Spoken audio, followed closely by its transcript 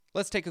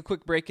Let's take a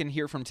quick break and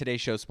hear from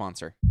today's show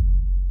sponsor.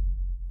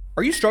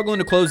 Are you struggling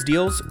to close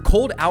deals?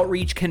 Cold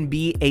outreach can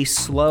be a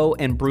slow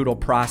and brutal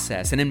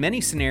process, and in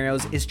many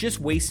scenarios, it's just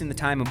wasting the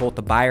time of both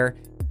the buyer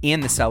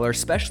and the seller,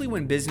 especially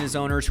when business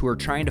owners who are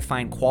trying to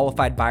find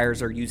qualified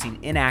buyers are using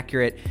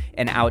inaccurate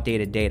and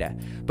outdated data.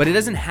 But it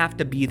doesn't have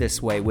to be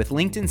this way. With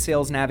LinkedIn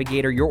Sales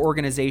Navigator, your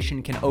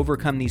organization can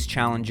overcome these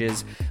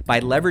challenges by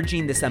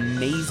leveraging this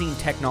amazing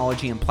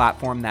technology and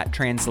platform that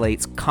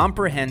translates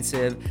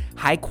comprehensive,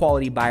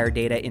 high-quality buyer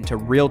data into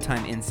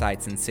real-time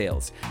insights in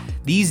sales.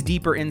 These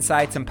deeper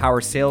insights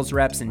empower sales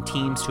reps and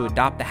teams to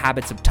adopt the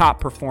habits of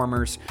top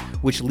performers,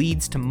 which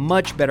leads to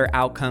much better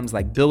outcomes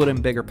like building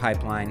a bigger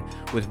pipeline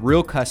with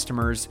real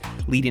customers,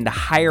 leading to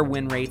higher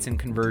win rates and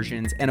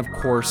conversions, and of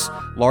course,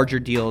 larger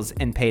deals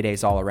and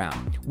paydays all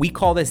around. We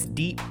call this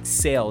deep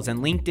sales,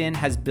 and LinkedIn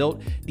has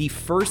built the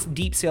first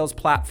deep sales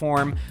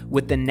platform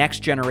with the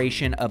next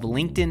generation of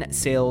LinkedIn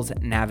Sales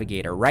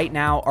Navigator. Right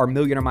now, our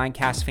Millionaire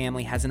Mindcast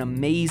family has an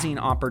amazing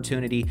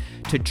opportunity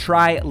to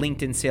try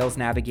LinkedIn Sales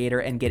Navigator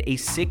and get a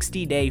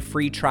 60-day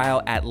free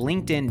trial at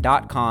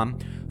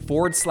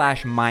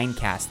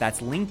linkedin.com/Mindcast.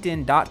 That's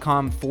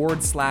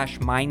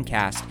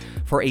linkedin.com/Mindcast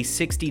for a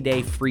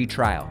 60-day free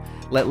trial.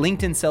 Let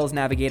LinkedIn Sales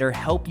Navigator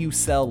help you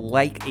sell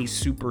like a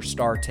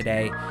superstar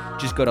today.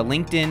 Just go to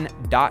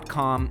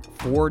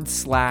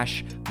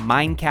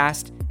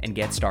linkedin.com/Mindcast and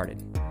get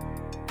started.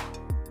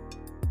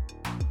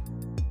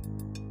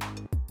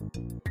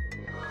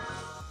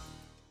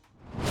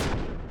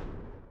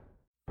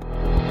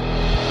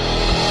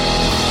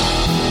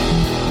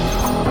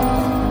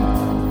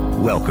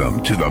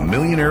 Welcome to the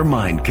Millionaire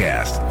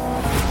Mindcast,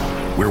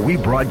 where we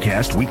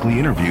broadcast weekly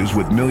interviews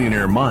with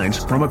millionaire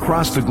minds from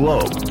across the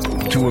globe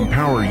to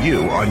empower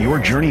you on your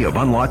journey of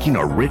unlocking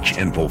a rich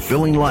and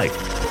fulfilling life.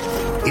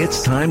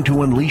 It's time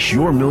to unleash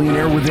your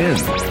millionaire within.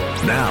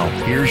 Now,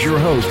 here's your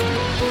host,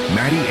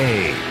 Matty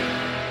A.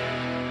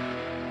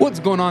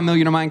 What's going on,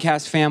 Millionaire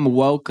Mindcast fam?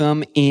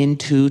 Welcome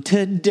into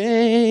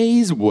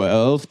today's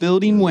Wealth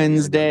Building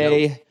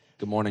Wednesday.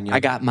 Good morning, y'all. I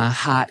got my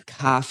hot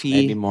coffee.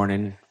 Maybe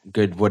morning,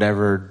 good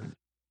whatever,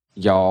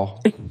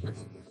 y'all.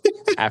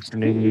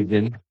 Afternoon,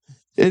 evening.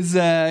 It's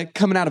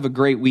coming out of a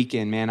great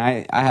weekend, man.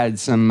 I had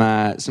some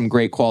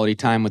great quality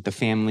time with the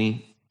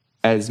family.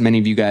 As many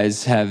of you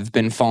guys have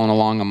been following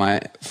along on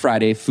my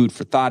Friday Food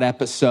for Thought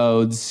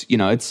episodes, you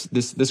know, it's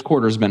this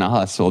quarter's been a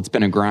hustle. It's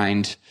been a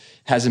grind.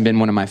 Hasn't been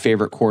one of my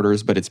favorite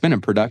quarters, but it's been a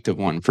productive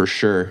one for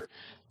sure.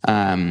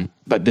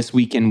 But this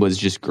weekend was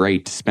just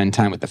great to spend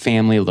time with the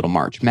family, a little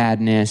March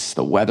Madness.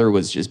 The weather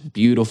was just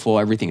beautiful.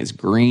 Everything is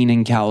green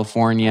in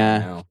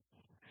California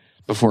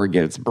before it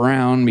gets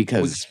brown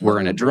because we're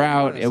in a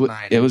drought. It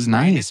was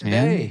nice,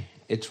 man.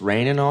 It's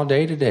raining all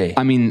day today.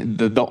 I mean,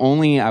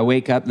 I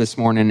wake up this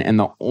morning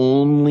and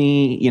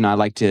I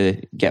like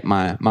to get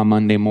my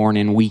Monday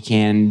morning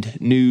weekend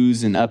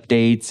news and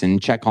updates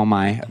and check all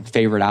my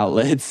favorite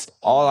outlets.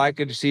 All I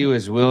could see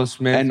was Will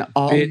Smith and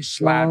bitch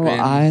slapping. All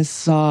I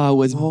saw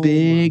was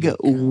Big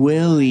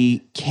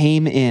Willie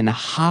came in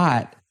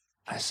hot.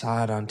 I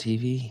saw it on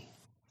TV.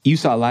 You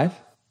saw it live?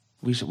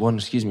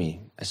 Excuse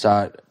me. I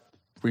saw it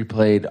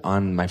replayed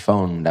on my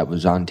phone that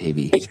was on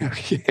TV.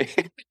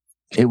 Okay.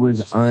 It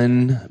was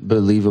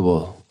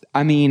unbelievable.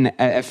 I mean,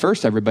 at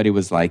first everybody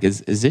was like,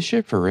 is this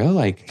shit for real?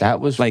 Like,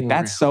 that was like,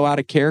 that's so out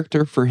of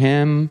character for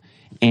him.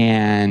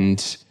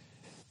 And,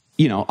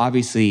 you know,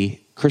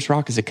 obviously Chris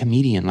Rock is a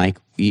comedian. Like,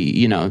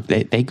 you know,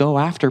 they go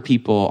after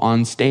people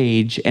on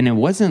stage. And it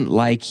wasn't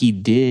like he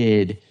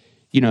did,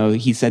 you know,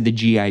 he said the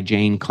G.I.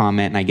 Jane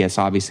comment. And I guess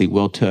obviously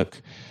Will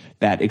took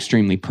that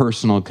extremely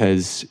personal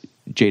because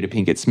Jada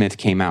Pinkett Smith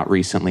came out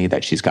recently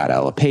that she's got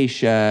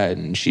alopecia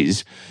and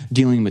she's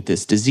dealing with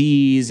this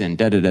disease and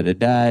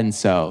da-da-da-da-da. And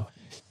so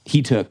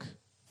he was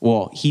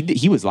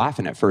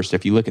laughing at first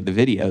if you look at the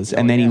videos.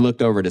 And then he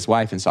looked over at his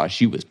wife and saw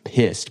she was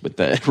pissed with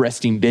the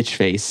resting bitch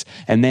face.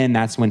 And then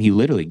that's when he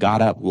literally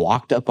got up,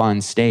 walked up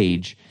on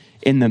stage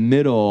in the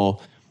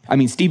middle. I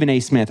mean, Stephen A.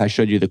 Smith, I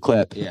showed you the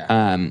clip,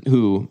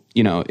 who,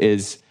 you know,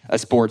 is a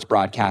sports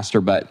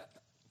broadcaster. But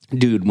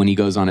dude, when he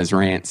goes on his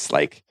rants,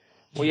 like,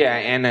 well, yeah,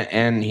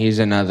 and he's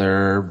a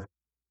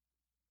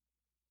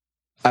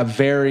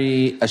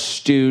very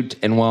astute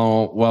and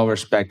well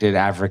respected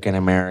African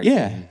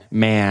American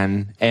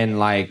man, and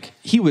like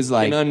he was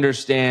like, can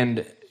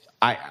understand.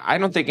 I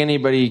don't think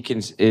anybody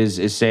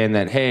is saying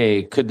that.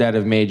 Hey, could that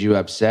have made you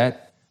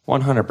upset?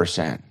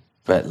 100%.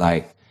 But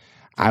like,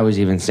 I was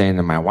even saying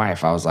to my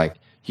wife, I was like,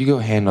 you go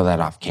handle that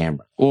off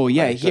camera. Well,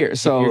 yeah, like, here.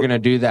 So if you're gonna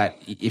do that,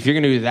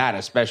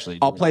 especially,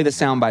 I'll play the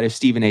soundbite of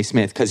Stephen A.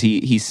 Smith because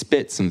he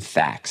spit some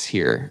facts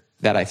here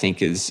that I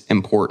think is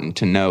important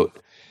to note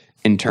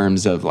in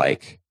terms of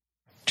like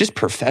just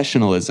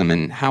professionalism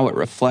and how it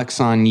reflects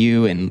on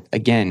you. And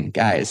again,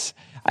 guys,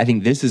 I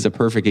think this is a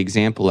perfect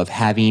example of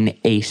having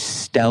a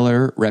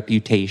stellar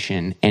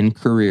reputation and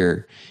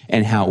career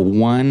and how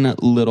one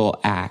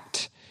little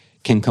act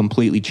can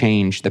completely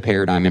change the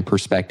paradigm and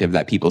perspective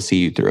that people see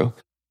you through.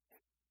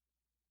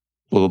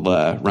 We'll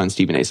run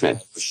Stephen A.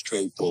 Smith.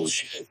 Straight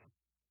bullshit.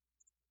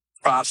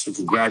 props and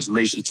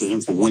congratulations to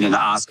him for winning the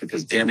Oscar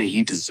because damn it,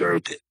 he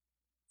deserved it.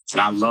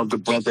 And I love the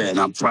brother and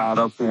I'm proud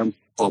of him.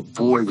 But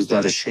boy, was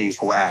that a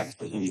shameful act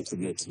for him to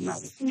commit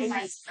tonight.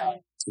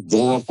 To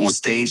go up on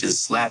stage and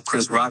slap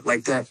Chris Rock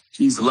like that,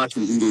 he's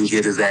lucky he didn't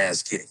get his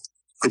ass kicked,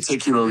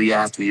 particularly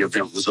after the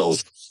event was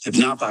over. If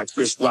not by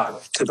Chris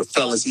Rock, to the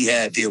fellas he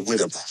had there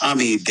with him. I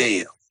mean,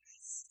 damn.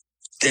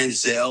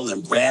 Denzel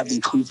and Bradley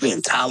Cooper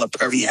and Tyler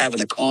Perry having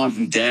to calm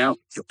you down.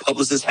 Your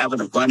publicist having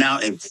to run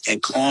out and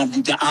calm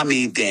you down. I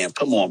mean, damn,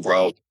 come on,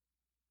 bro.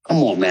 Come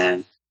on,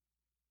 man.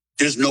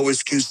 There's no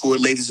excuse for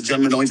it, ladies and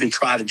gentlemen. Don't even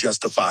try to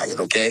justify it,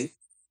 okay?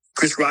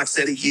 Chris Rock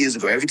said it years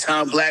ago. Every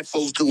time black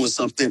folks doing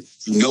something,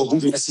 you know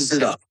who messes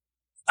it up.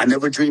 I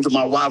never dreamed of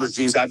my wildest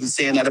dreams. I've been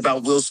saying that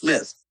about Will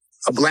Smith.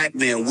 A black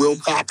man, Will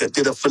Packer,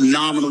 did a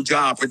phenomenal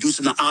job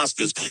producing the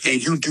Oscars.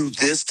 And you do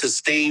this to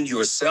stain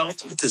yourself,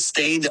 to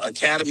stain the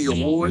Academy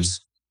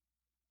Awards?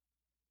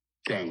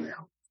 Damn.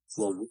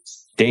 Well,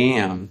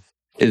 Damn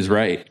is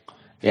right.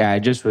 Yeah,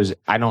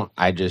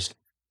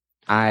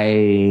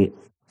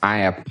 I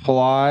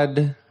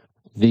applaud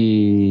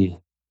the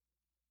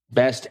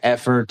best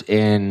effort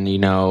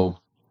in,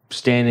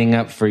 standing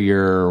up for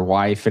your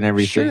wife and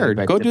everything. Sure,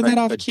 go do that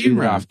off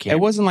camera. It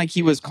wasn't like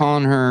he was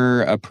calling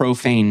her a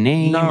profane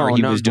name or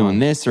he was doing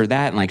this or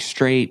that and like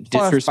straight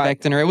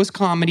disrespecting her. It was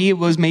comedy. It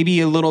was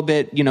maybe a little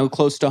bit,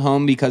 close to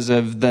home because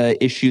of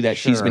the issue that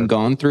she's been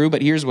going through.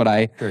 But here's what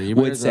I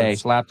would say.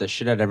 Slap the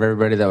shit out of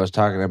everybody that was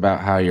talking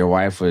about how your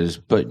wife was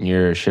putting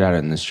your shit out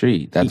in the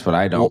street. That's what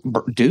I don't.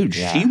 Well, dude,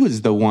 she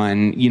was the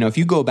one, if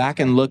you go back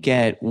and look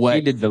at what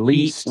she did the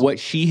least, what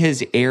she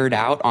has aired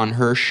out on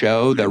her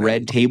show, the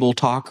Red Table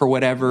Talk or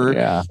whatever,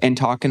 and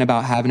talking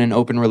about having an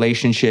open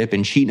relationship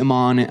and cheating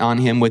on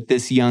him with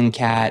this young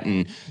cat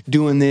and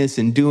doing this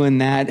and doing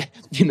that.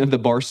 The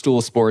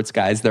Barstool Sports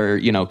guys, their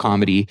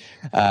comedy,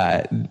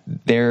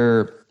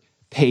 their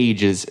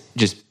page is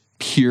just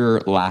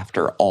pure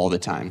laughter all the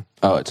time.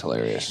 Oh, it's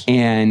hilarious.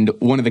 And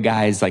one of the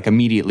guys, like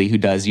immediately who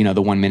does,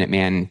 the 1 Minute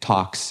Man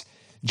talks,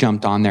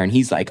 jumped on there and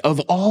he's like,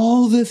 of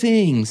all the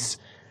things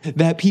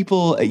that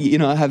people,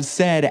 have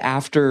said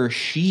after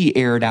she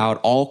aired out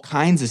all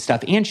kinds of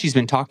stuff, and she's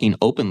been talking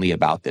openly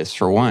about this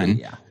for one.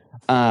 Yeah.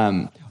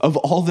 Of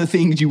all the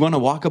things you want to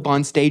walk up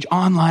on stage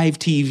on live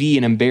TV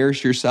and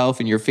embarrass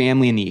yourself and your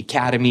family and the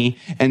Academy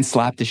and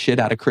slap the shit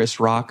out of Chris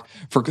Rock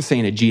for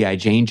saying a G.I.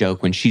 Jane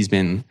joke when she's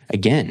been,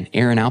 again,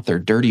 airing out their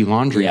dirty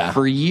laundry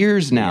for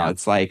years now.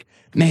 It's like,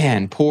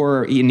 man,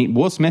 poor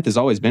Will Smith has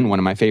always been one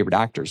of my favorite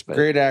actors. But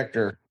great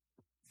actor.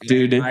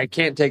 Dude, I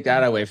can't take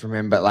that away from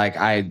him, but like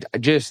it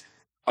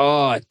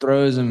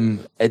throws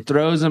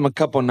him a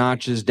couple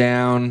notches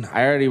down.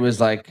 I already was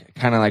like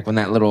kind of like when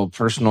that little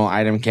personal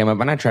item came up,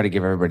 and I try to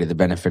give everybody the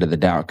benefit of the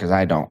doubt because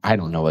I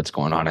don't know what's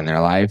going on in their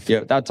life.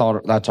 Yep. That's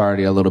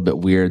already a little bit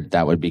weird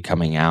that would be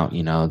coming out,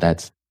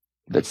 that's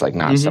like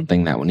not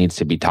something that needs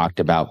to be talked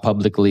about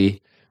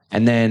publicly.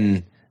 And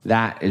then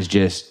that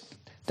just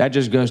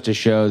goes to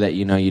show that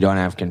you don't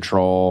have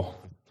control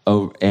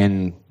over,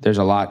 and there's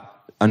a lot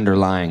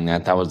underlying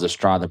that was the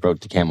straw that broke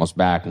the camel's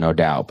back, no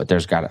doubt. But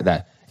there's got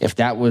that. If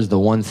that was the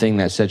one thing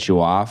that set you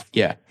off,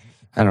 I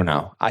don't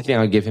know. I think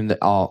I'll give him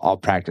I'll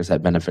practice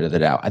that benefit of the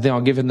doubt. I think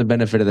I'll give him the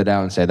benefit of the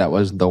doubt and say that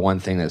was the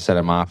one thing that set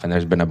him off. And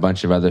there's been a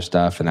bunch of other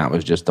stuff, and that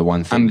was just the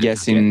one thing. I'm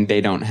guessing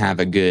they don't have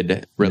a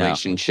good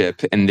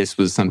relationship, and this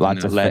was something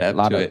that led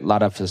up to it. A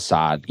lot of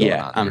facade going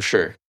on. I'm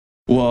sure.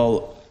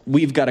 Well,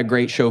 we've got a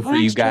great show for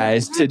you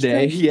guys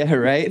today. Yeah,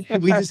 right?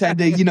 We just had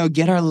to,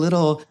 get our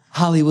little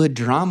Hollywood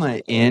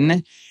drama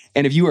in.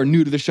 And if you are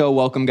new to the show,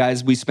 welcome,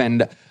 guys. We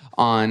spend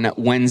on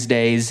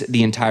Wednesdays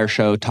the entire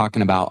show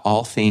talking about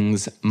all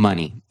things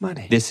money.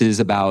 This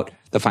is about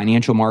the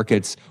financial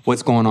markets,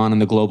 what's going on in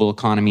the global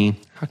economy,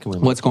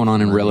 what's going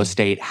on in real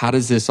estate, how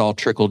does this all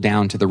trickle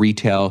down to the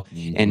retail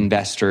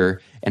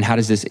investor, and how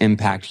does this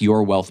impact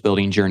your wealth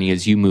building journey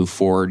as you move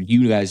forward?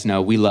 You guys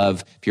know we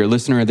love, if you're a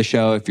listener of the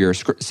show, if you're a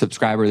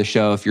subscriber of the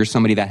show, if you're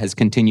somebody that has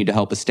continued to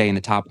help us stay in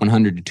the top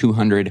 100 to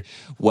 200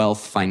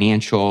 wealth,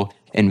 financial,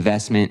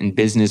 investment, and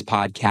business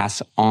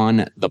podcasts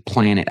on the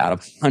planet out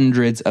of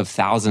hundreds of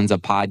thousands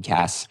of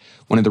podcasts.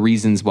 One of the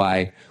reasons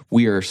why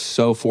we are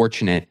so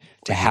fortunate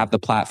to have the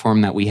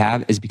platform that we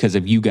have is because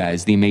of you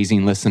guys, the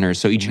amazing listeners.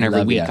 So each and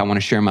every week, I want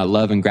to share my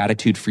love and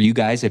gratitude for you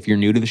guys. If you're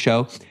new to the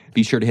show,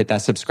 be sure to hit that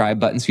subscribe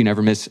button so you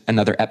never miss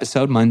another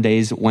episode,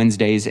 Mondays,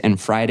 Wednesdays,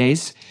 and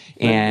Fridays.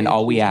 And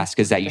all we ask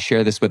is that you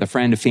share this with a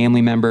friend, a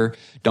family member.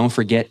 Don't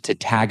forget to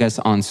tag us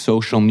on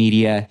social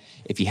media.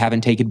 If you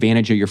haven't taken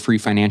advantage of your free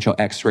financial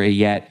x-ray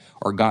yet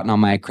or gotten on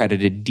my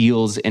accredited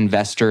deals,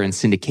 investor, and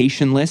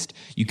syndication list,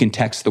 you can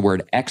text the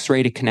word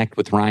x-ray to connect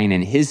with Ryan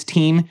and his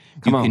team.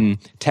 You can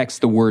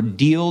text the word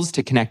deals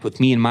to connect with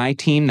me and my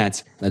team.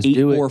 That's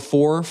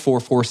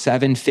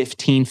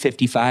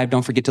 844-447-1555.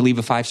 Don't forget to leave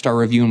a 5-star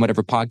review on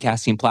whatever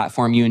podcasting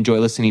platform you enjoy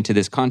listening to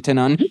this content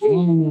on.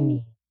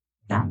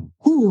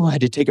 Ooh, I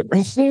had to take a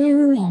breath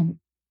there.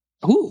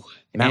 Ooh.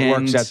 Matt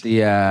works at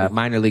the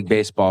minor league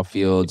baseball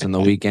fields on the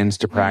weekends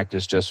to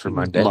practice just for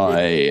Monday.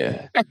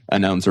 My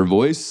announcer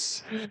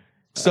voice.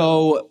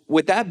 So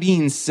with that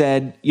being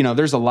said,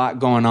 there's a lot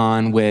going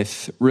on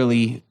with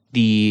really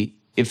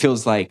it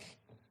feels like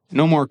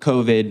no more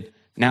COVID.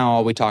 Now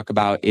all we talk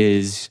about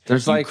is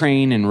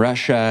Ukraine and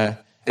Russia.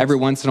 Every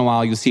once in a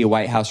while, you'll see a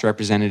White House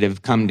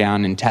representative come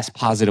down and test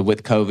positive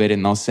with COVID,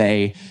 and they'll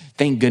say,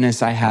 thank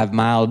goodness I have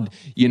mild,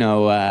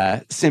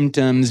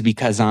 symptoms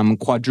because I'm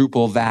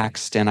quadruple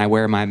vaxxed and I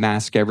wear my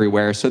mask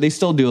everywhere. So they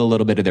still do a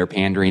little bit of their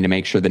pandering to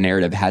make sure the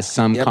narrative has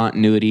some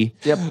continuity.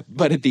 Yep.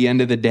 But at the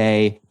end of the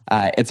day,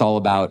 it's all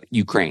about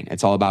Ukraine.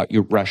 It's all about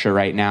Russia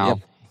right now. Yep.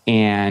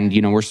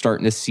 And, we're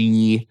starting to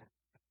see,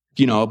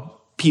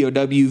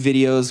 POW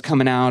videos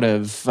coming out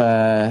of,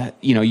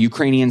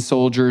 Ukrainian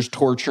soldiers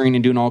torturing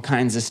and doing all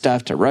kinds of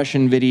stuff to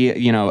Russian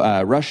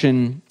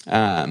Russian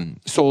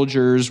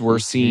soldiers. We're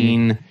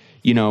seeing,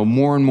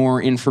 more and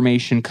more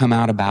information come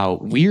out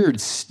about weird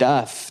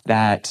stuff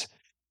that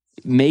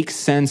makes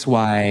sense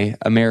why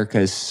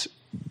America's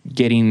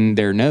getting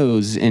their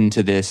nose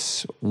into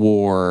this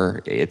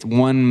war. It's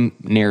one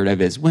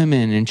narrative is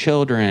women and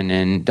children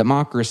and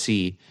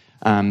democracy.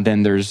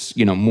 Then there's,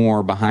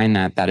 more behind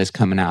that is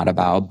coming out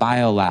about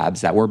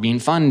biolabs that were being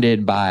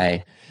funded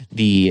by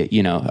the,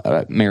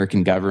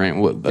 American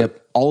government.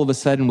 Yep. All of a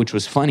sudden, which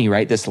was funny,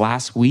 right? This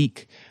last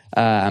week,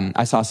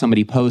 I saw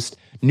somebody post,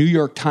 New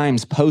York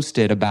Times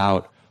posted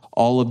about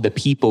all of the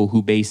people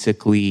who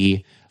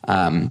basically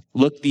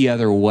looked the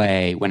other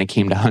way when it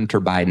came to Hunter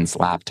Biden's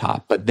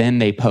laptop. But then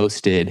they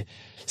posted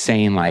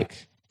saying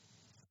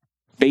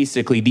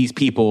basically these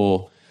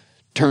people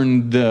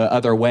turned the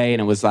other way, and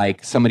it was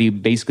like somebody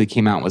basically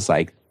came out and was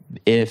like,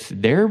 if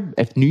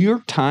New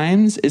York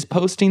Times is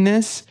posting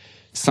this,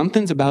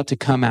 something's about to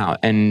come out.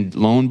 And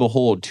lo and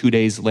behold, 2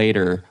 days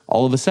later,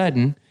 all of a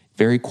sudden,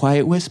 very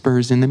quiet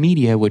whispers in the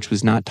media, which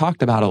was not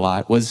talked about a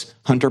lot, was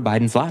Hunter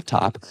Biden's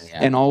laptop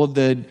and all of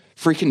the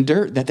freaking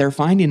dirt that they're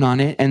finding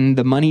on it and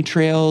the money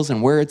trails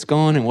and where it's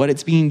going and what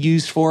it's being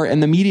used for.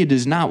 And the media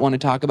does not want to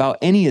talk about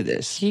any of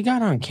this. He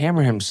got on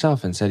camera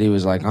himself and said he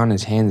was on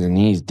his hands and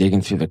knees digging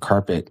through the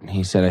carpet. And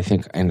he said, I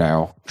think, and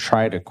I'll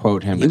try to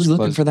quote him. He was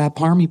looking for that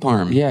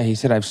parm. Yeah, he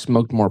said, I've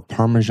smoked more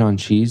Parmesan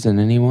cheese than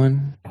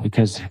anyone.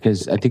 Because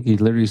I think he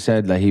literally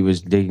said that he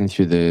was digging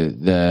through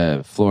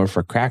the floor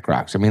for crack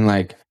rocks. I mean,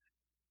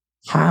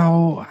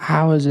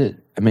 how is it?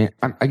 I mean,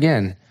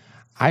 again,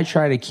 I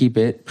try to keep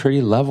it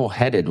pretty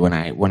level-headed when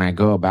I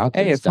go about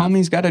this. Hey, if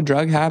homie's got a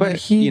drug habit, but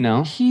he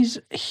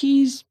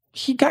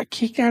got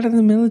kicked out of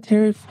the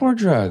military for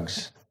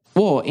drugs.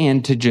 Well,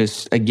 and to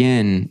just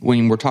again,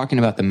 when we're talking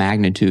about the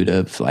magnitude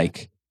of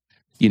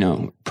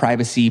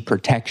privacy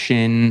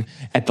protection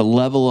at the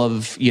level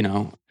of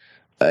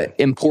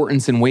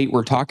importance and weight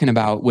we're talking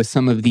about with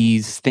some of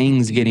these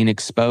things getting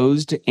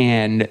exposed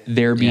and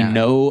there be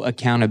no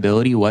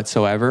accountability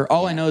whatsoever.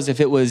 All I know is if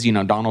it was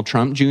Donald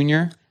Trump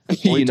Jr.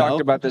 We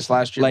talked about this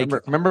last year.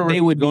 Remember they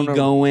would be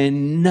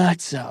going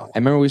nuts. I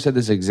remember we said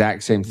this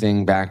exact same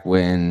thing back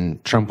when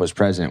Trump was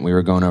president. We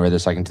were going over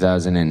this in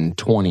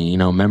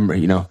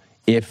 2020.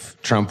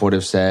 If Trump would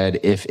have said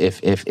if,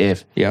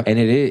 yeah, and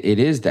it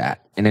is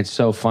that, and it's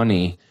so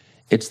funny.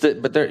 It's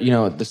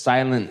the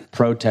silent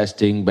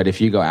protesting. But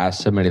if you go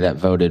ask somebody that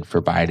voted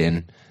for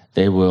Biden,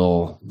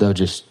 they'll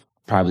just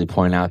probably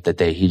point out that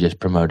he just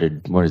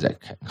promoted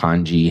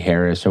Kanji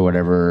Harris or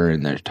whatever,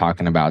 and they're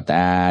talking about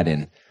that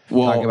and.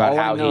 Talking about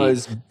how he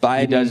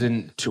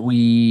doesn't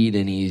tweet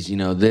and he's,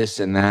 this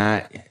and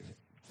that.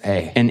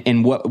 Hey.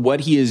 And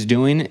what he is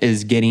doing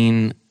is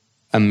getting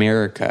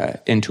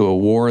America into a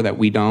war that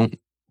we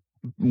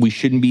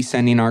shouldn't be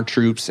sending our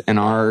troops and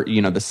our,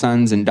 the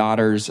sons and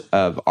daughters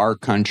of our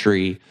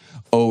country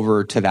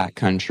over to that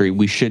country.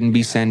 We shouldn't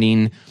be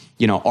sending,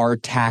 our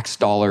tax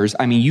dollars.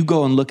 I mean, you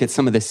go and look at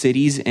some of the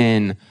cities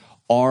in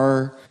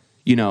our,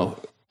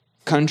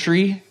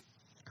 country.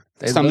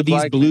 Some of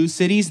these blue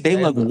cities, they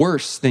look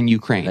worse than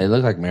Ukraine. They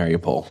look like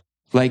Mariupol.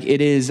 It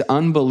is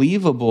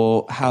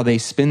unbelievable how they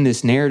spin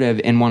this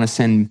narrative and want to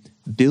send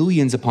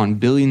billions upon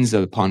billions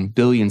upon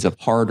billions of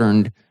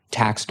hard-earned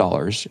tax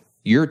dollars,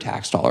 your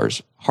tax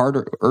dollars,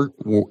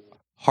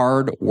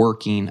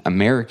 hard-working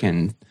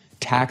American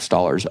tax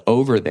dollars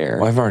over there.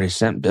 Well, I've already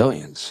sent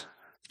billions.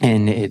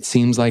 And it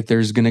seems like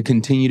there's going to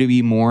continue to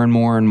be more and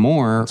more and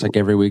more. It's like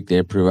every week they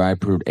approve. I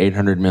approved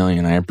 800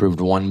 million. I approved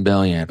 1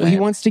 billion. Well, he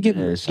wants to give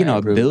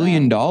 $1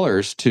 billion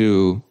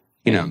to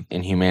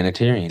in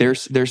humanitarian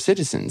their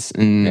citizens,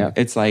 and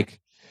it's like,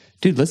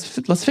 dude,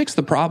 let's fix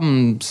the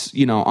problems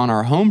on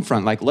our home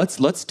front.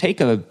 Let's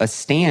take a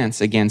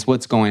stance against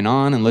what's going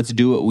on, and let's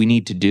do what we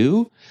need to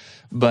do.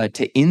 But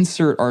to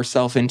insert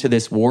ourselves into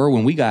this war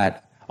when we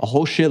got a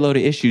whole shitload of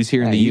issues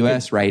here in the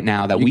U.S. right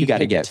now that we got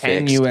to get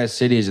 10 fixed. 10 U.S.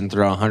 cities and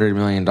throw $100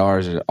 million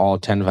at all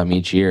 10 of them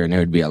each year, and it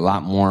would be a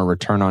lot more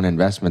return on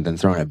investment than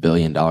throwing $1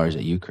 billion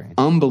at Ukraine.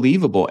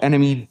 Unbelievable. And I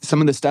mean, some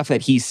of the stuff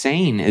that he's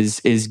saying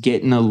is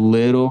getting a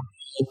little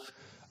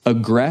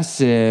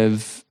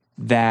aggressive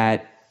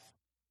that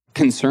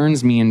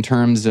concerns me in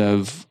terms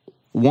of,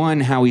 one,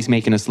 how he's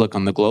making us look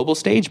on the global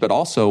stage, but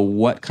also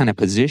what kind of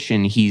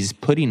position he's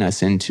putting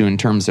us into in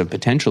terms of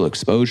potential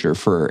exposure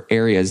for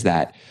areas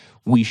that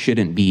we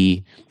shouldn't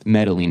be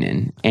meddling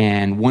in.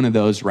 And one of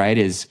those, right,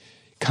 is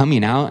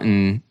coming out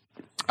and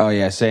Oh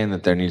yeah, saying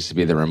that there needs to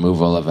be the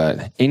removal of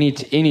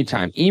any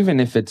time, even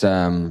if it's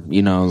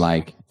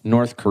like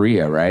North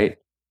Korea, right?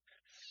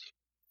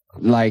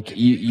 Like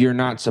you're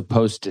not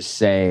supposed to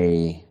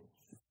say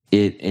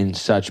it in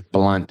such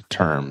blunt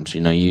terms.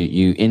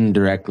 You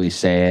indirectly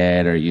say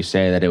it, or you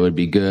say that it would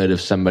be good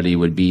if somebody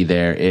would be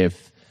there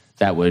if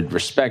that would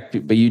respect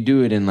you, but you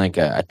do it in like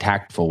a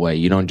tactful way.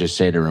 You don't just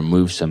say to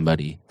remove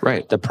somebody.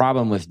 Right. The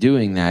problem with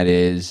doing that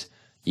is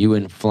you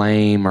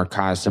inflame or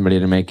cause somebody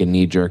to make a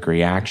knee-jerk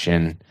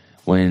reaction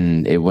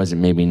when it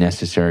wasn't maybe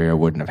necessary or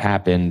wouldn't have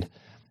happened.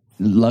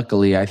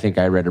 Luckily, I think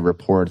I read a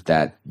report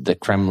that the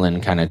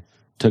Kremlin kind of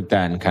took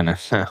that and kind of,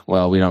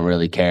 well, we don't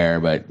really care,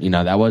 but,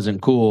 that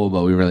wasn't cool,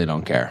 but we really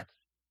don't care.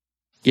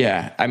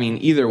 Yeah, I mean,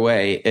 either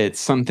way,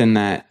 it's something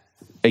that,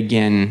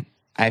 again,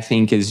 I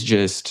think is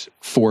just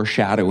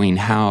foreshadowing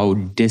how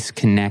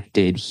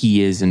disconnected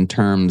he is in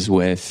terms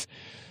with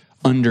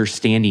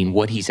understanding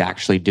what he's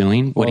actually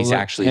doing, what he's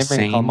actually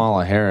saying.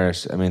 Kamala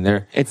Harris, I mean,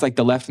 it's like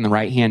the left and the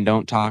right hand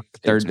don't talk.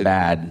 It's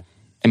bad.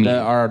 I mean,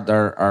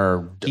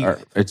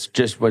 it's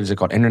just, what is it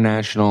called?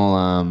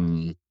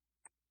 International,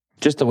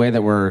 just the way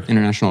that we're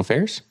international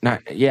affairs.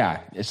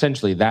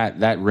 Essentially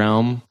that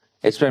realm.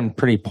 It's been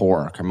pretty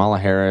poor. Kamala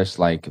Harris,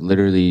 like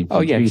literally,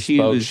 she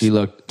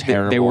looked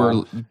terrible. They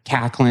were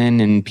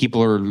cackling, and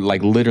people are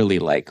like literally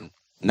like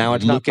now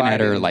it's looking at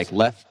her like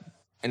left.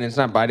 And it's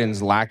not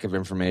Biden's lack of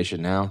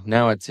information now.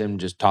 Now it's him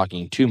just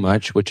talking too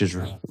much, which is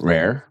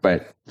rare,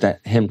 but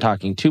that him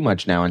talking too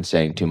much now and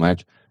saying too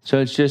much. So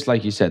it's just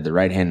like you said, the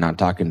right hand not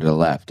talking to the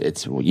left.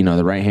 It's,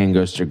 the right hand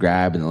goes to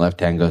grab and the left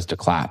hand goes to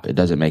clap. It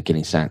doesn't make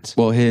any sense.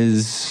 Well,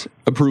 his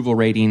approval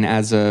rating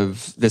as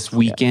of this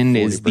weekend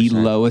is the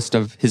lowest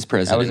of his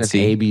presidency. That was an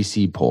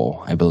ABC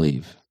poll, I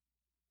believe.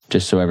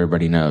 Just so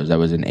everybody knows, that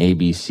was an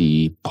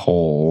ABC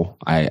poll.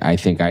 I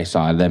think I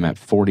saw them at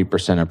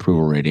 40%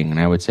 approval rating, and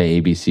I would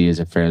say ABC is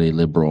a fairly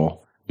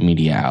liberal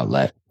media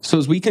outlet. So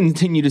as we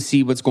continue to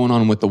see what's going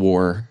on with the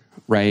war,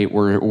 right,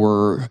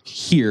 we're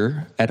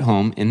here at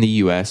home in the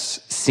U.S.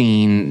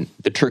 seeing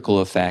the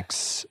trickle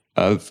effects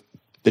of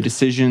the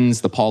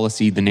decisions, the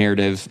policy, the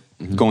narrative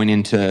going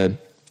into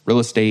real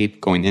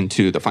estate, going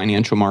into the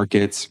financial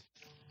markets,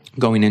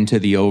 going into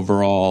the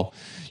overall,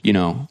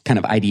 kind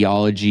of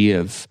ideology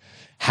of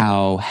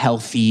how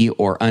healthy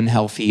or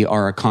unhealthy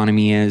our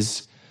economy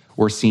is.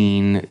 We're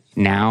seeing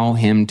now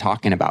him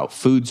talking about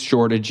food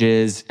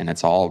shortages, and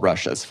it's all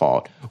Russia's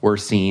fault. We're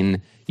seeing,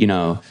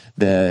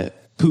 the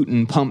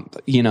Putin pump,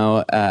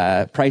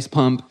 price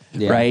pump,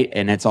 right?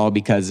 And it's all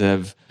because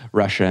of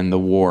Russia and the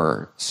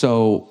war.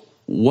 So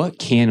what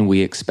can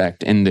we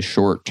expect in the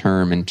short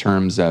term in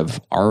terms of,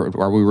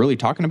 are we really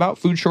talking about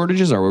food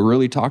shortages? Are we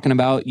really talking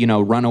about,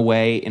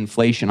 runaway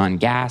inflation on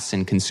gas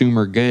and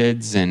consumer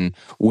goods? And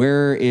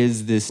where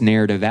is this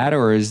narrative at?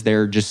 Or is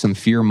there just some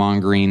fear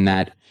mongering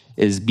that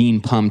is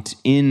being pumped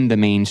in the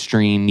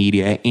mainstream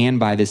media and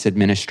by this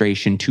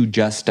administration to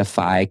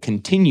justify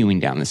continuing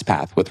down this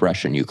path with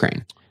Russia and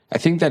Ukraine? I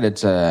think that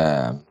it's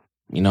a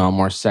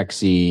more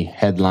sexy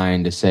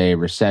headline to say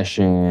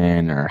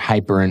recession or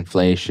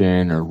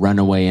hyperinflation or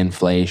runaway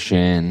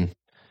inflation.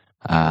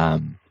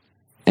 And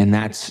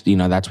that's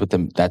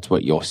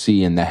what you'll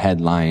see in the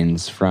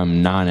headlines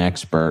from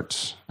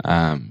non-experts,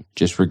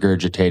 just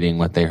regurgitating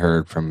what they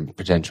heard from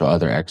potential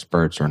other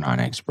experts or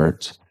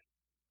non-experts.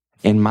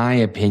 In my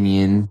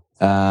opinion,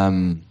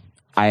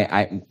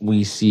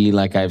 we see,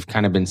 like I've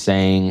kind of been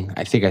saying,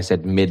 I think I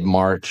said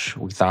mid-March,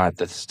 we thought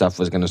that stuff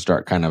was going to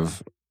start kind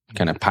of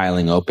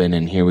piling open,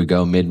 and here we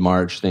go,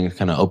 mid-March, things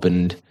kind of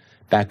opened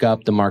back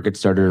up. The market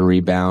started to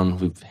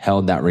rebound. We've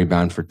held that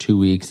rebound for 2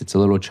 weeks. It's a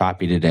little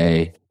choppy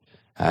today.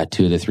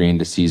 2 of the 3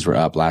 indices were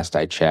up last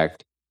I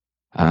checked.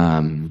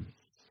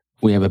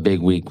 We have a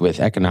big week with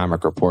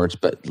economic reports,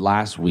 but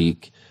last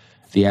week,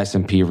 the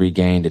S&P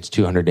regained its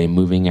 200-day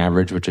moving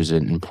average, which is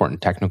an important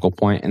technical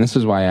point. And this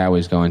is why I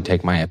always go and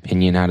take my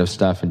opinion out of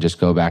stuff and just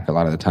go back a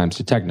lot of the times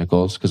to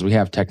technicals, because we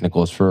have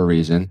technicals for a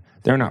reason.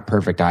 They're not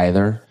perfect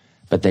either,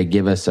 but they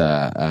give us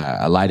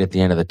a light at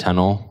the end of the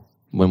tunnel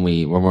when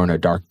we're in a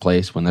dark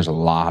place, when there's a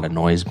lot of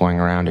noise going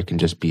around. It can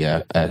just be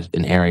an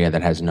area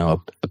that has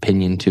no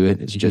opinion to it.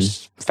 It's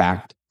just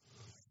fact.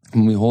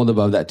 When we hold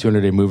above that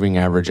 200-day moving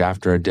average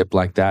after a dip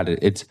like that,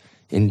 it's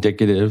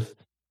indicative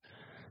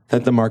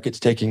that the market's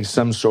taking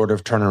some sort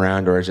of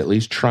turnaround, or is at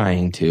least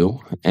trying to,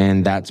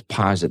 and that's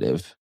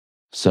positive.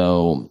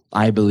 So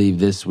I believe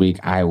this week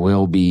we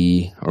will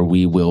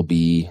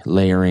be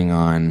layering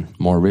on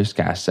more risk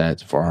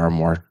assets for our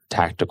more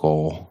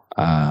tactical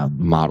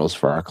models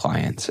for our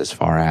clients, as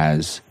far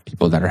as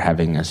people that are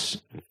having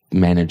us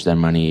manage their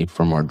money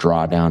for more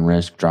drawdown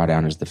risk.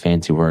 Drawdown is the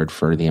fancy word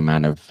for the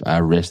amount of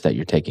risk that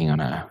you're taking on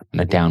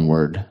a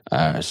downward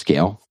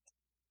scale.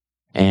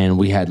 And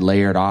we had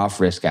layered off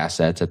risk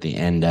assets at the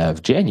end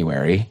of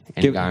January.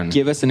 And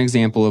give us an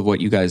example of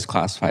what you guys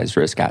classify as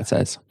risk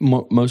assets.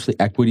 Mostly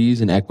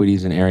equities, and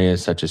equities in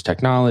areas such as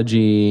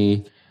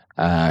technology,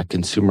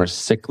 consumer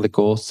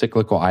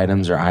cyclical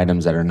items are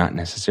items that are not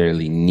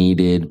necessarily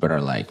needed, but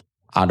are like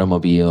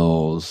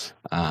automobiles,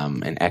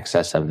 and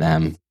excess of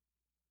them.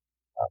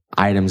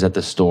 Items at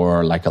the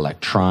store like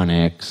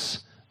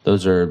electronics.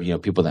 Those are,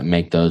 people that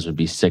make those would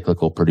be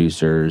cyclical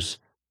producers.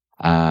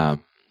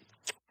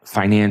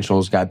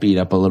 Financials got beat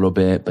up a little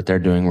bit, but they're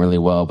doing really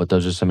well. But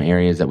those are some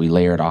areas that we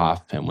layered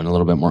off and went a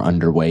little bit more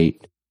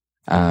underweight.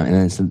 And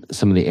then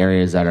some of the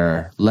areas that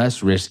are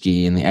less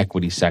risky in the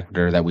equity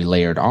sector that we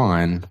layered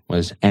on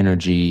was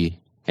energy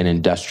and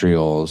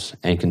industrials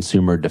and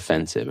consumer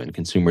defensive. And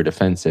consumer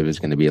defensive is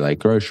going to be like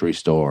grocery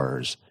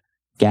stores,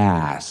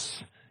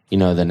 gas,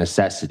 the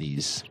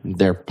necessities.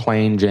 They're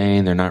plain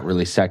Jane. They're not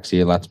really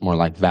sexy. Lots more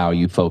like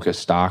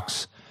value-focused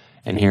stocks.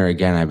 And here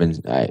again,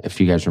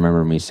 if you guys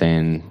remember me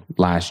saying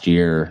last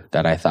year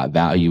that I thought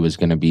value was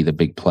going to be the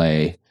big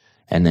play,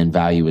 and then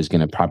value was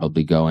going to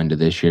probably go into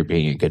this year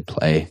being a good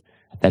play.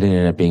 That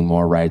ended up being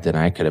more right than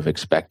I could have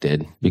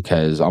expected,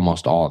 because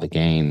almost all the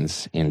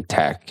gains in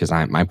tech, because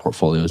my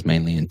portfolio is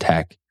mainly in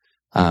tech,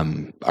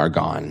 are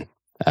gone.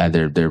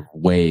 They're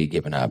way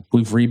given up.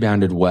 We've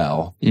rebounded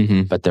well,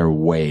 but they're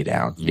way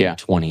down.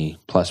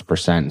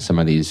 20+%. Some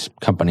of these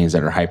companies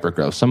that are hyper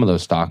growth, some of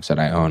those stocks that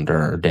I owned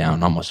are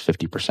down almost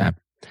 50%.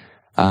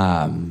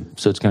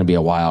 So it's going to be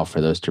a while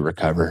for those to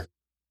recover.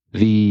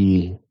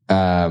 The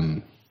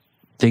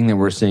thing that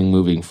we're seeing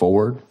moving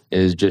forward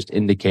is just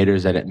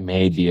indicators that it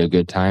may be a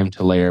good time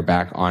to layer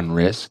back on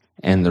risk.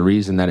 And the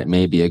reason that it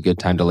may be a good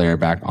time to layer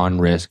back on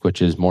risk,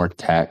 which is more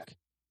tech,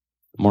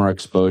 more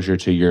exposure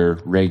to your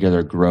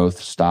regular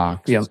growth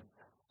stocks,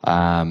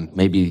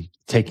 maybe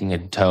taking a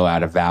toe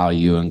out of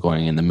value and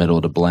going in the middle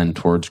to blend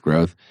towards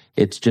growth.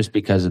 It's just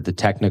because of the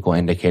technical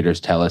indicators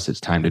tell us it's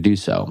time to do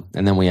so.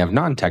 And then we have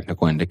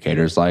non-technical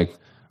indicators like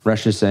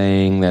Russia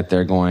saying that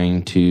they're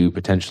going to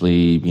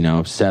potentially,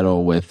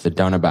 settle with the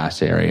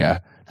Donbass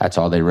area. That's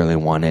all they really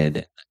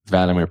wanted.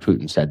 Vladimir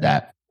Putin said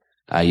that.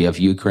 You have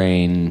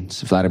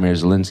Ukraine's Vladimir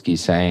Zelensky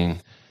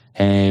saying,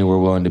 hey, we're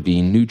willing to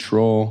be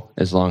neutral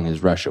as long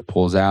as Russia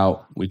pulls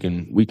out. We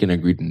can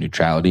agree to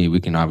neutrality. We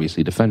can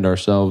obviously defend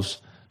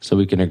ourselves, so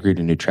we can agree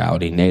to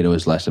neutrality. NATO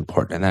is less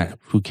important than that.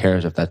 Who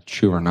cares if that's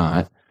true or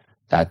not?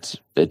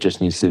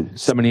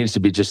 Somebody needs to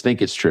just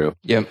think it's true.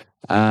 Yep.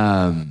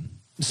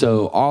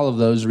 So all of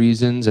those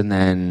reasons, and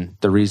then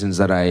the reasons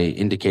that I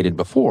indicated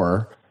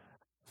before,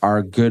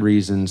 are good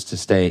reasons to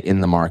stay in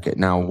the market.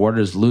 Now, what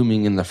is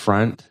looming in the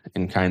front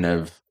and kind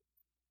of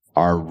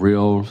are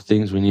real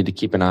things we need to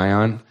keep an eye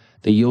on?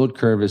 The yield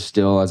curve is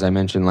still, as I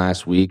mentioned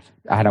last week,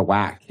 out of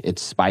whack.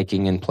 It's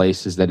spiking in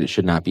places that it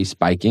should not be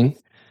spiking.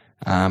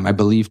 I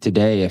believe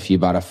today, if you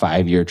bought a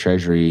 5-year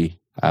Treasury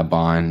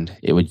bond,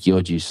 it would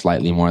yield you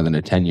slightly more than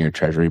a 10-year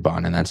Treasury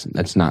bond, and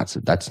that's not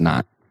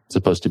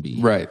supposed to be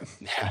right.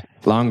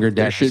 Longer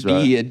debt. There should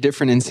be a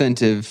different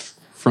incentive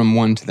from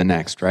one to the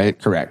next, right?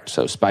 Correct.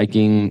 So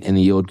spiking in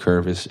the yield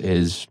curve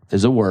is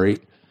a worry.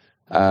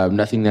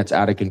 Nothing that's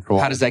out of control.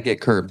 How does that get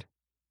curbed?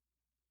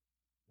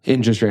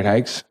 Interest rate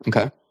hikes.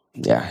 Okay.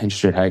 Yeah,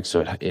 interest rate hikes.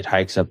 So it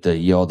hikes up the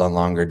yield on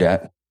longer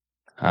debt,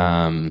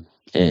 and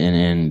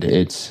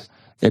it's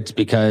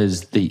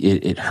because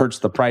it hurts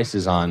the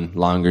prices on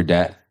longer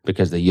debt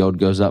because the yield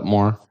goes up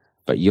more,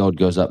 but yield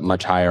goes up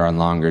much higher on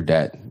longer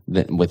debt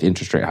with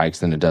interest rate hikes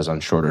than it does on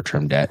shorter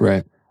term debt.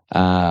 Right.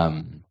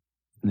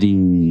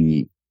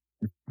 The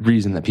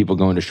reason that people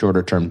go into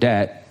shorter term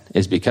debt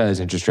is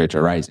because interest rates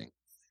are rising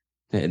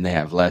and they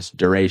have less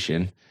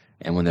duration.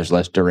 And when there's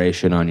less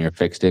duration on your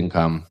fixed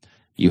income,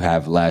 you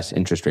have less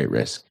interest rate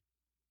risk.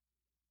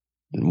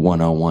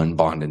 101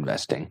 bond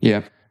investing.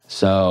 Yeah.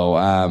 So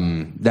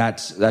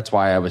that's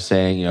why I was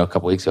saying, a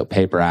couple weeks ago,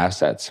 paper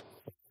assets,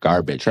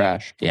 garbage.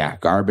 Trash. Yeah,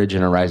 garbage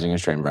in a rising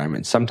interest rate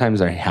environment.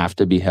 Sometimes they have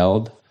to be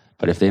held,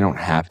 but if they don't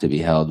have to be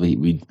held,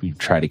 we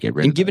try to get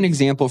rid of them. And give an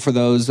example for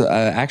those.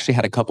 I actually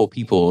had a couple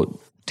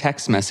people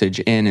text message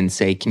in and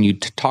say, can you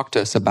talk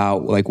to us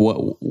about like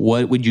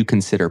what would you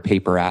consider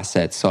paper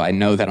assets? So I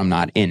know that I'm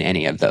not in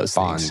any of those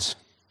things.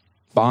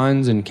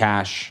 Bonds and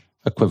cash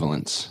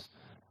equivalents,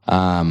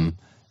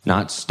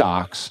 not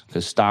stocks,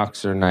 because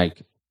stocks are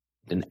like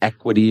an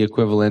equity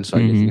equivalent. So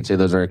I guess you can say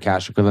those are a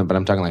cash equivalent, but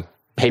I'm talking like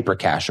paper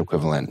cash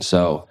equivalent.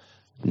 So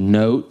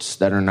notes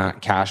that are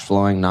not cash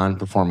flowing,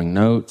 non-performing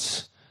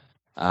notes,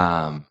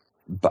 bonds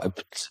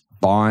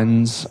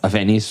of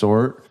any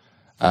sort,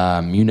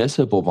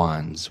 municipal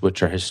bonds,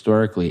 which are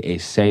historically a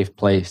safe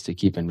place to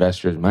keep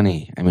investors'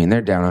 money. I mean,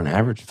 they're down on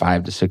average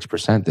 5 to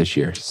 6% this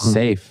year.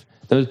 Safe.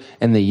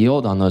 And the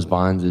yield on those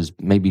bonds is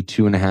maybe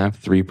 2.5%,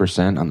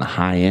 3% on the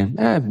high end.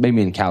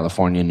 Maybe in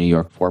California, New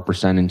York,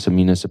 4% in some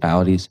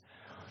municipalities.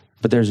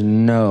 But there's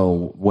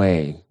no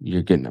way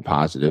you're getting a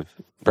positive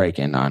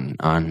break-in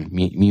on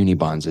muni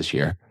bonds this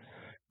year.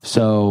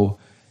 So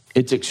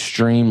it's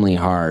extremely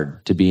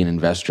hard to be an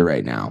investor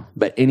right now.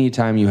 But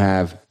anytime you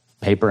have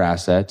paper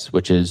assets,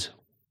 which is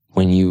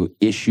when you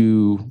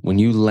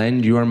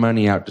lend your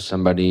money out to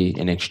somebody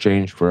in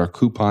exchange for a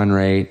coupon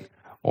rate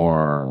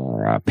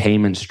or a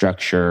payment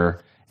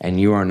structure, and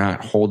you are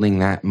not holding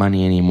that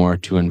money anymore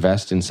to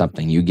invest in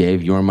something. You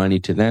gave your money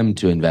to them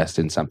to invest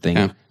in something.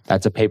 Yeah.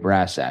 That's a paper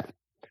asset.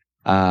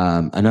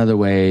 Another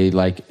way,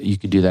 like you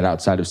could do that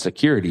outside of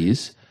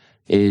securities,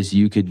 is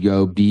you could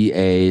go be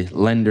a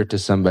lender to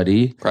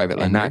somebody, private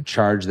lender, and not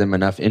charge them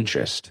enough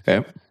interest.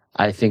 Okay.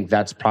 I think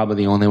that's probably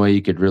the only way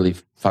you could really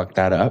fuck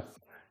that up,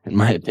 in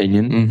my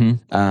opinion.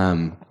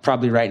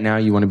 Probably right now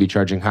you want to be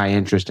charging high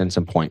interest and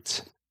some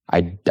points.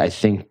 I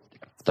think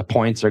the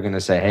points are going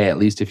to say, hey, at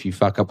least if you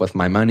fuck up with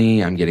my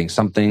money, I'm getting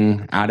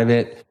something out of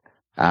it.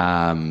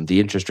 The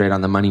interest rate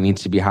on the money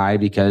needs to be high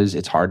because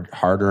it's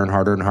harder and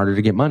harder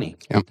to get money.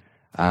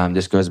 Yep.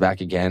 This goes back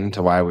again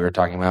to why we were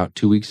talking about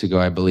 2 weeks ago,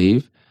 I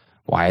believe,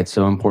 why it's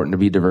so important to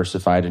be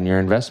diversified in your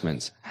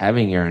investments,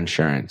 having your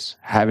insurance,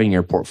 having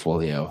your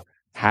portfolio,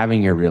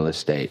 having your real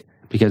estate,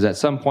 because at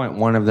some point,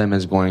 one of them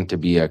is going to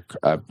be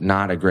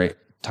not a great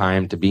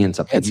time to be in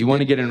something. You want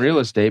to get in real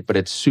estate, but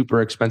it's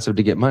super expensive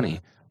to get money.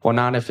 Well,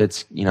 not if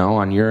it's,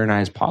 on your and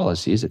I's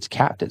policies, it's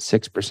capped at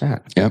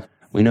 6%. Yep.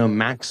 We know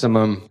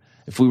maximum,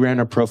 if we ran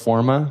a pro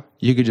forma,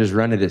 you could just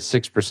run it at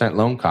 6%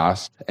 loan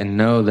cost and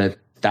know that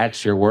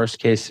that's your worst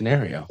case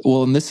scenario.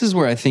 Well, and this is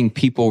where I think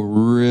people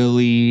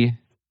really,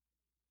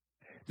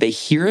 they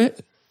hear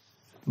it,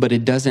 but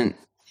it doesn't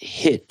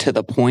hit to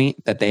the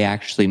point that they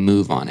actually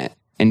move on it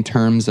in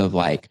terms of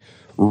like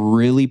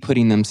really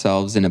putting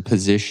themselves in a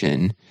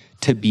position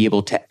to be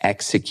able to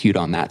execute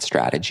on that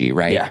strategy,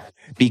 right? Yeah.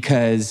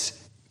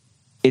 Because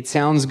it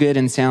sounds good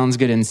and sounds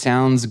good and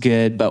sounds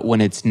good, but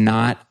when it's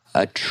not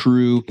a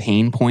true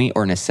pain point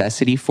or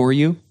necessity for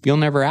you, you'll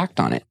never act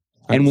on it.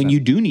 100%. And when you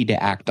do need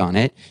to act on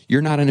it,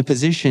 you're not in a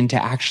position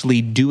to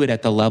actually do it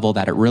at the level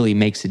that it really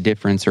makes a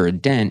difference or a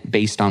dent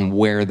based on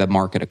where the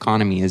market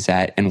economy is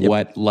at and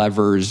what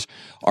levers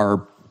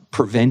are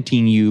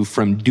preventing you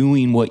from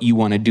doing what you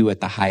want to do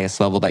at the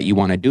highest level that you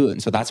want to do it.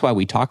 And so that's why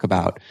we talk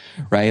about,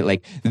 right?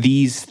 Like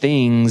these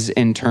things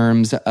in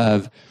terms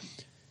of,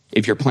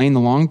 if you're playing the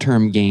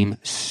long-term game,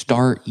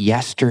 start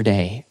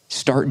yesterday.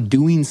 Start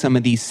doing some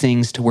of these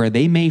things to where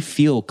they may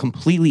feel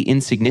completely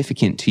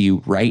insignificant to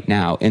you right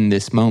now in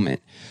this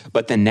moment.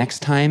 But the next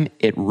time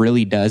it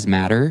really does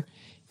matter,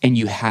 and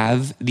you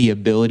have the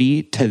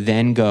ability to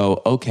then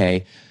go,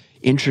 okay,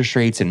 interest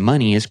rates and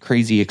money is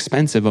crazy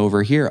expensive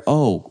over here.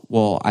 Oh,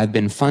 well, I've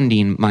been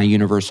funding my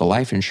universal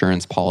life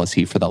insurance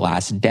policy for the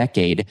last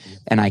decade,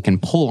 and I can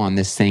pull on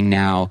this thing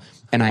now,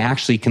 and I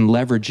actually can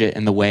leverage it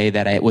in the way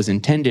that it was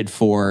intended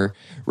for,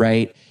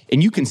 right?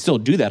 And you can still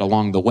do that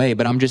along the way,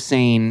 but I'm just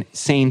saying,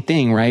 same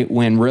thing, right?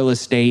 When real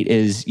estate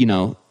is,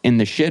 in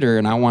the shitter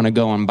and I want to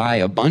go and buy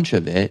a bunch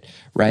of it,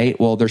 right?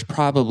 Well, there's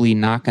probably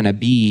not going to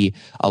be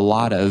a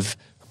lot of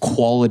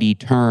quality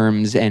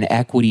terms and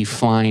equity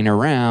flying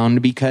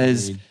around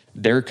because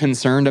they're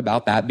concerned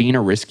about that being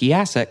a risky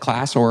asset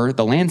class, or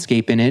the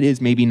landscape in it is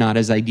maybe not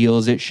as ideal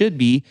as it should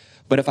be.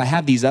 But if I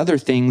have these other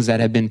things that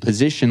have been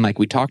positioned, like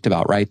we talked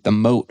about, right? The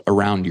moat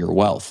around your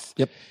wealth,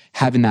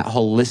 having that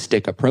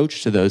holistic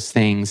approach to those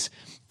things,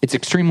 it's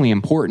extremely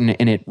important,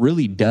 and it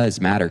really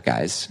does matter,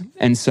 guys.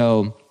 And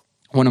so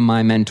one of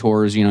my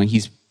mentors,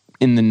 he's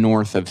in the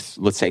north of,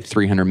 let's say,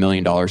 $300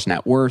 million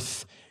net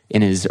worth,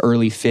 in his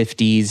early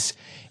 50s.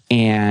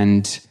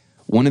 And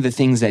one of the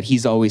things that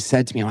he's always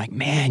said to me, I'm like,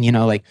 man,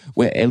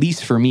 at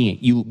least for me,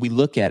 we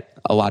look at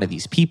a lot of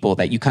these people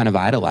that you kind of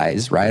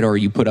idolize, right? Or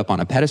you put up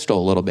on a pedestal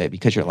a little bit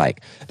because you're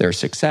like, their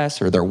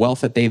success or their wealth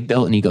that they've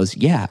built. And he goes,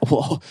 yeah,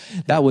 well,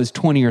 that was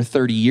 20 or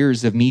 30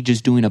 years of me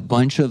just doing a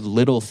bunch of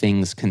little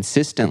things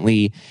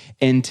consistently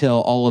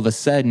until all of a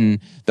sudden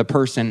the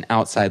person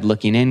outside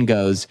looking in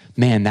goes,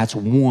 man, that's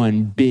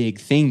one big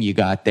thing you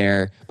got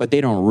there. But they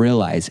don't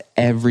realize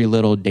every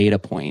little data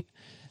point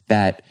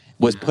that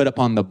was put up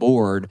on the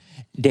board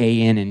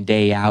day in and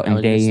day out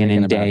and day in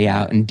and day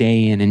out and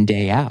day in and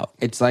day out.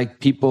 It's like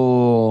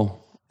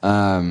people,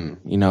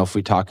 if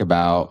we talk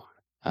about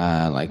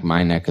like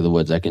my neck of the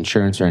woods, like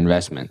insurance or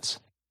investments,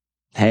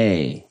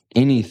 hey,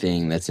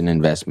 anything that's an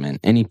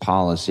investment, any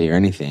policy or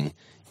anything,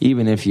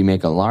 even if you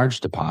make a large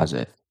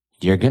deposit,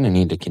 you're going to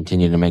need to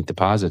continue to make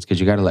deposits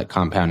because you got to let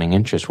compounding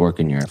interest work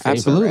in your favor.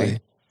 Absolutely. Right?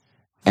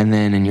 And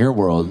then in your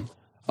world,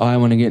 I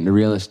want to get into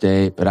real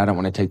estate, but I don't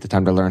want to take the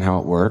time to learn how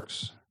it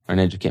works and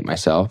educate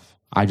myself.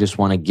 I just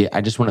want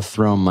to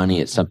throw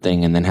money at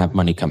something and then have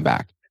money come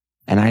back.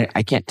 And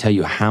I can't tell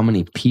you how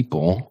many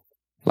people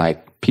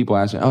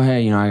ask me, oh,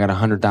 hey, I got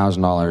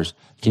 $100,000.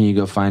 Can you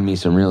go find me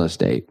some real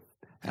estate?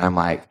 And I'm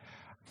like,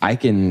 I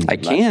can,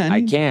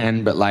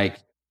 but like,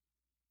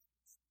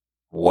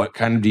 what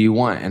kind of do you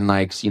want?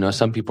 And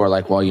some people are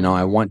like, well,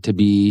 I want to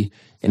be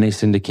in a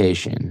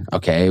syndication.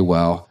 Okay,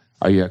 well,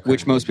 are you accredited?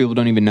 Which most people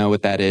don't even know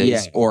what that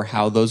is or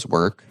how those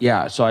work.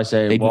 Yeah, so I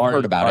say,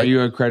 are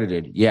you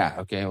accredited? Yeah,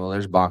 okay, well,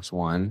 there's box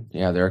one.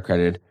 Yeah, they're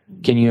accredited.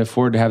 Can you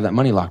afford to have that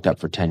money locked up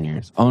for 10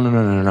 years? Oh,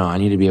 no. I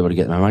need to be able to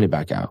get my money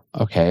back out.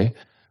 Okay,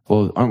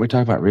 well, aren't we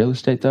talking about real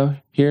estate, though,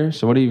 here?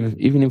 So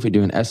even if we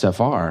do an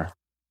SFR,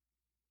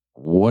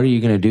 what are you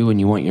going to do when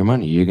you want your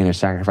money? You're going to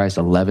sacrifice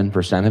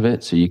 11% of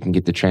it so you can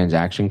get the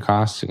transaction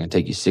costs. It's going to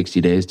take you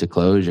 60 days to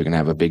close. You're going to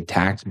have a big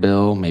tax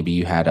bill. Maybe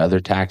you had other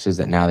taxes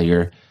that now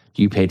that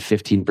you paid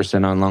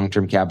 15% on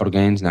long-term capital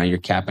gains. Now you're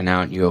capping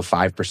out and you owe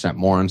 5%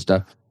 more and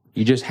stuff.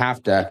 You just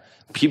have to,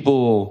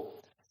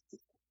 people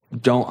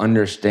don't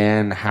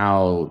understand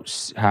how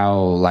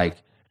like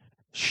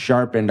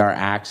sharpened our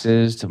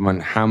axes to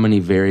how many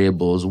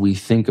variables we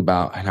think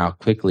about and how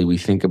quickly we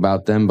think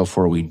about them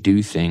before we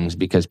do things,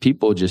 because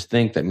people just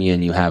think that me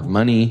and you have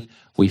money.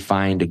 We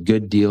find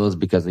good deals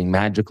because we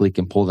magically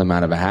can pull them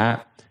out of a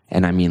hat.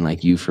 And I mean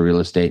like you for real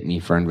estate, me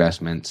for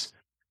investments.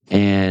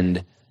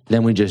 And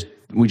then we just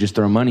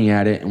throw money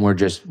at it and we're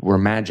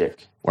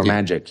magic. We're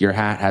magic. Your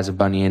hat has a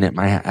bunny in it.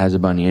 My hat has a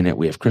bunny in it.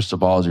 We have crystal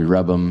balls. We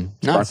rub them.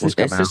 No, it's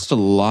just a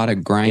lot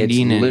of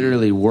grinding. It's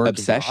literally and working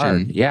obsession.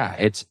 hard. Yeah,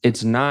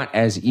 it's not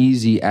as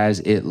easy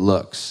as it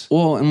looks.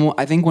 Well, and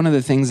I think one of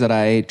the things that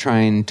I try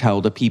and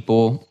tell to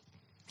people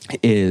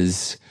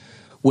is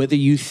whether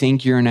you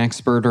think you're an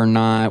expert or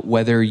not,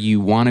 whether you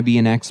want to be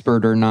an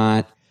expert or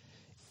not,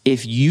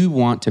 if you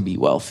want to be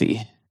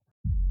wealthy.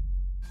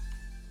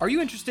 Are you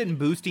interested in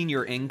boosting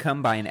your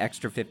income by an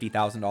extra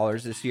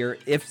 $50,000 this year?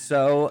 If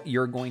so,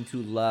 you're going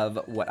to love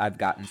what I've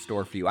got in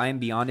store for you. I am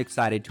beyond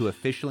excited to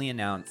officially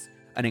announce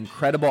an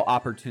incredible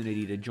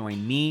opportunity to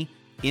join me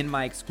in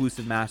my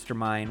exclusive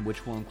mastermind,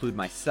 which will include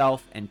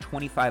myself and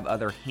 25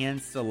 other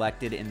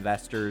hand-selected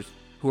investors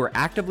who are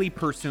actively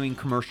pursuing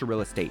commercial real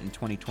estate in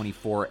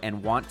 2024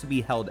 and want to be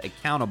held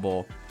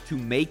accountable to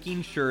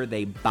making sure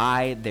they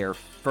buy their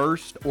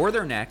first or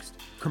their next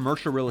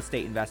commercial real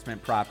estate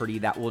investment property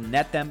that will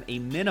net them a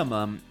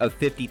minimum of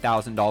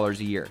 $50,000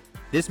 a year.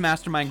 This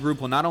mastermind group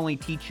will not only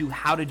teach you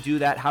how to do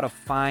that, how to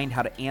find,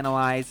 how to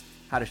analyze,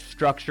 how to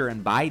structure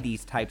and buy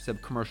these types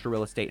of commercial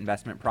real estate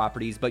investment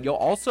properties, but you'll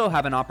also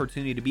have an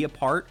opportunity to be a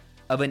part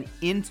of an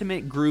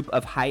intimate group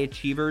of high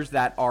achievers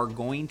that are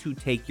going to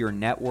take your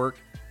network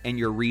and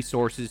your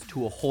resources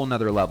to a whole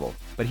nother level.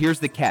 But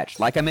here's the catch.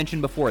 Like I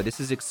mentioned before, this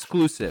is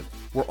exclusive.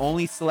 We're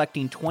only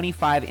selecting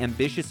 25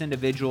 ambitious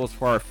individuals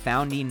for our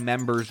founding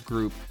members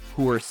group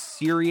who are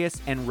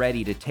serious and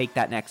ready to take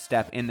that next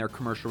step in their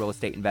commercial real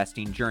estate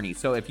investing journey.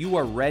 So if you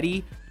are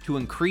ready to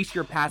increase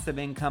your passive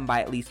income by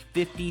at least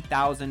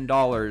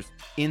 $50,000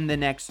 in the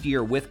next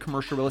year with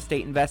commercial real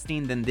estate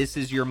investing, then this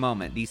is your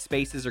moment. These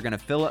spaces are going to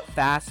fill up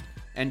fast.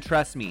 And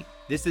trust me,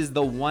 this is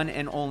the one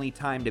and only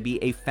time to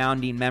be a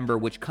founding member,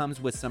 which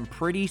comes with some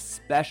pretty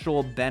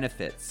special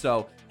benefits.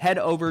 So head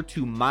over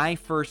to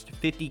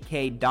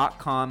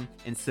myfirst50k.com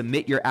and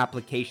submit your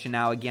application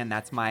now. Again,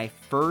 that's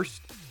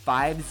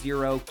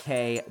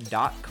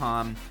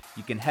myfirst50k.com.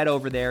 You can head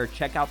over there,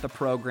 check out the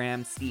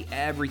program, see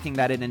everything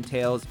that it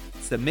entails,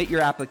 submit your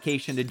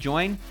application to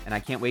join, and I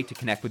can't wait to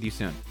connect with you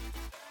soon.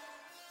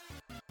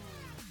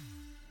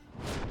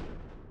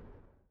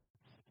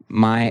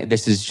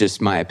 This is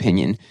just my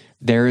opinion.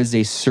 There is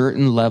a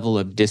certain level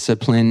of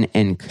discipline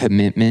and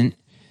commitment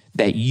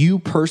that you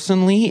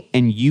personally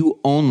and you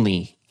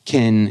only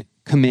can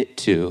commit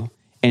to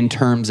in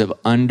terms of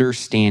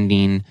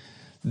understanding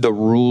the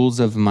rules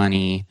of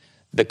money,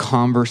 the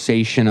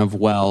conversation of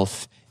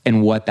wealth,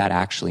 and what that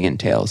actually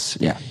entails.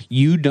 Yeah.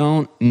 You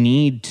don't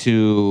need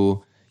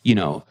to,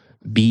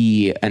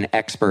 be an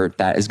expert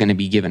that is going to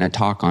be given a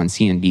talk on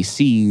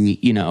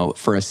CNBC,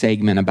 for a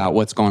segment about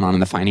what's going on in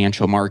the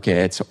financial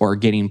markets, or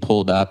getting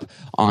pulled up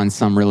on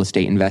some real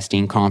estate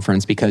investing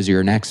conference because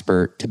you're an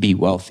expert to be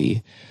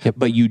wealthy. Yep.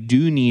 But you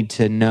do need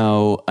to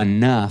know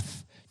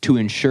enough to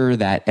ensure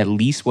that at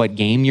least what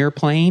game you're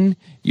playing,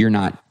 you're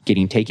not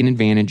getting taken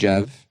advantage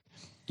of.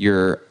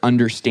 You're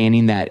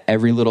understanding that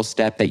every little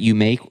step that you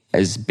make,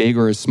 as big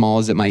or as small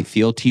as it might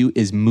feel to you,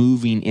 is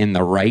moving in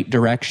the right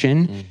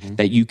direction,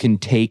 that you can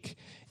take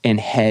and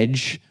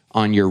hedge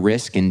on your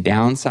risk and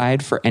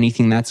downside for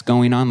anything that's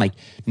going on. Like,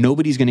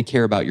 nobody's going to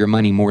care about your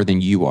money more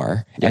than you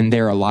are. Yep. And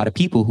there are a lot of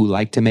people who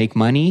like to make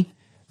money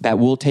that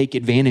will take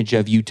advantage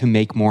of you to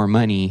make more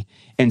money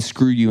and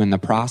screw you in the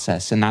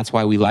process. And that's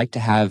why we like to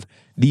have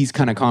these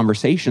kind of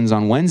conversations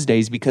on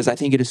Wednesdays, because I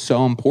think it is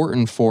so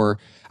important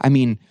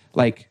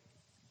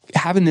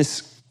having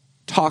this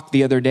talk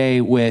the other day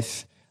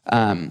with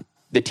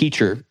the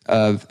teacher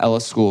of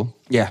Ellis School.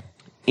 Yeah.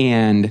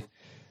 And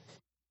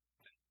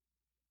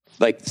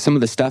some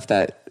of the stuff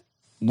that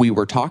we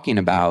were talking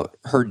about,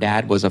 her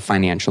dad was a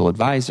financial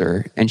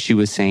advisor, and she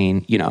was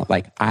saying,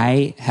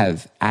 I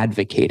have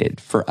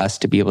advocated for us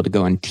to be able to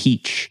go and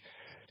teach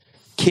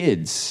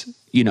kids,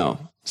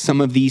 some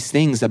of these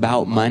things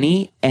about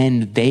money,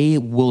 and they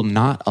will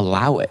not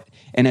allow it.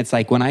 And it's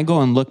like, when I go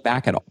and look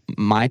back at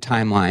my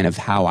timeline of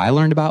how I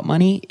learned about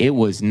money, it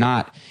was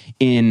not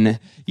in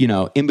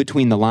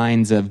between the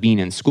lines of being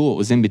in school. It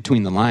was in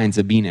between the lines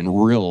of being in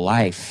real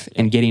life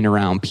and getting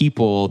around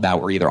people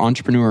that were either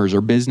entrepreneurs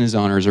or business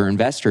owners or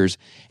investors.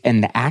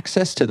 And the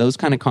access to those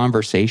kind of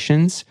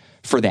conversations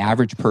for the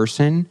average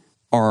person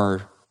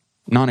are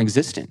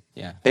non-existent.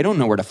 Yeah. They don't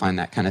know where to find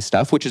that kind of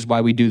stuff, which is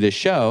why we do this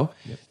show.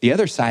 Yep. The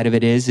other side of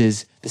it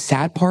is the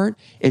sad part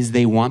is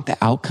they want the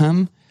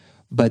outcome,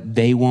 but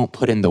they won't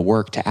put in the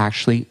work to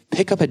actually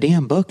pick up a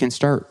damn book and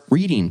start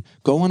reading,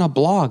 go on a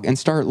blog and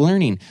start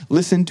learning,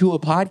 listen to a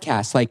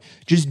podcast, like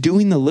just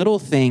doing the little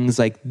things.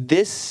 Like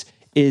this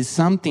is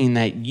something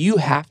that you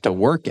have to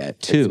work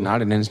at too. It's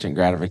not an instant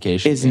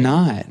gratification. It's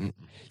not,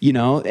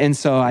 and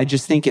so I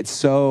just think it's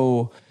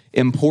so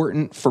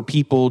important for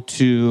people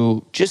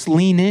to just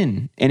lean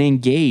in and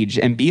engage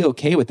and be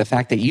okay with the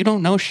fact that you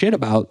don't know shit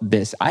about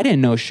this. I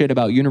didn't know shit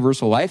about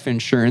universal life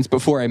insurance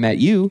before I met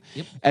you.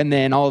 Yep. And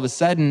then all of a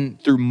sudden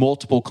through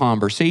multiple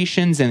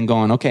conversations and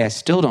going, okay, I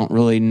still don't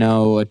really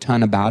know a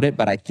ton about it,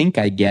 but I think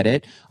I get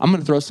it. I'm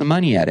going to throw some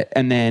money at it.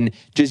 And then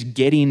just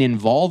getting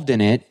involved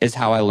in it is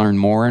how I learn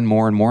more and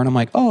more and more. And I'm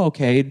like, oh,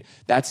 okay,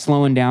 that's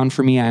slowing down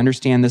for me. I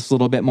understand this a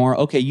little bit more.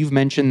 Okay, you've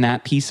mentioned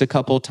that piece a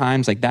couple of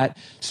times. Like that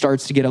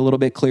starts to get a little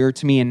bit clearer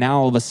to me. And now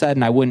all of a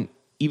sudden I wouldn't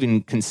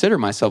even consider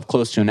myself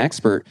close to an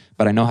expert,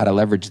 but I know how to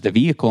leverage the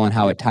vehicle and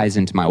how it ties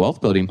into my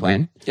wealth building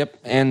plan. Yep.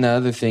 And the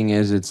other thing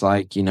is, it's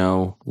like,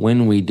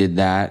 when we did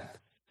that,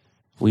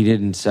 we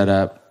didn't set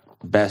up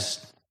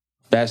best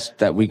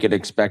that we could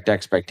expect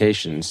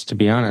expectations. To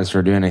be honest,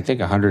 we're doing, I think,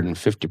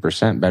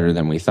 150% better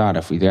than we thought.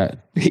 If we got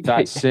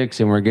 6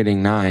 and we're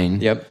getting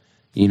 9, yep.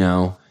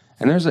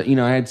 And there's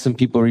I had some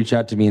people reach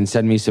out to me and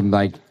send me some,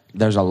 like,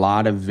 there's a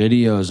lot of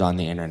videos on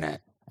the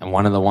internet. And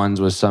one of the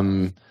ones was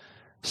some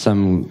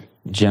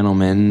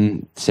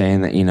gentleman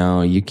saying that,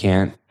 you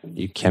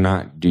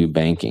cannot do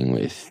banking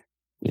with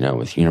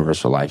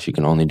universal life. You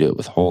can only do it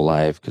with whole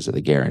life because of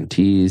the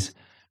guarantees.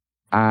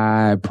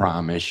 I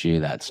promise you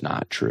that's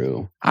not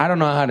true. I don't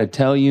know how to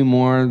tell you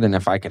more than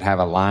if I could have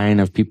a line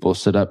of people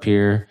sit up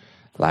here.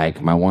 Like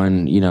my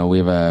one, we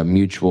have a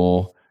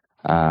mutual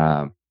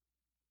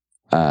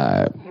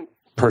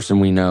person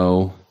we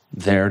know,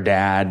 their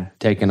dad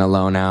taking a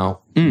loan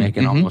out,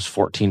 making almost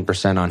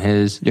 14% on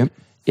his. Yep.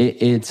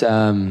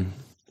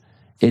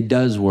 It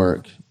does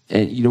work.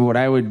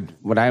 And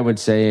what I would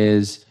say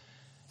is,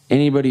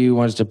 anybody who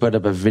wants to put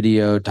up a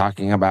video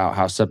talking about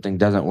how something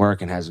doesn't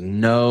work and has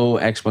no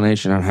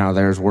explanation on how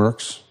theirs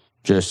works,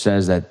 just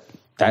says that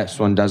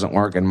one doesn't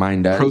work and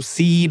mine does.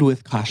 Proceed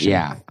with caution.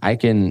 Yeah,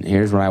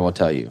 here's what I will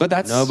tell you.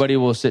 But nobody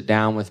will sit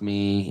down with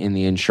me in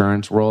the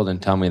insurance world and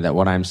tell me that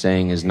what I'm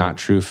saying is not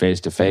true face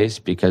to face,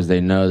 because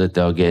they know that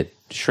they'll get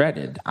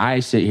shredded. I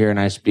sit here and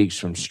I speak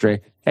from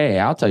straight, hey,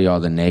 I'll tell you all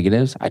the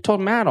negatives. I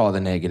told Matt all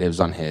the negatives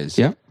on his.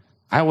 Yeah.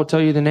 I will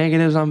tell you the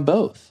negatives on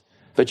both.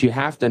 But you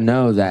have to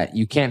know that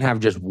you can't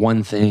have just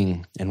one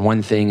thing, and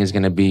one thing is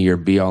going to be your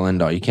be-all,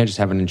 end-all. You can't just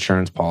have an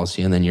insurance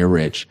policy and then you're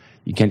rich.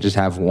 You can't just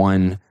have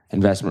one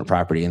investment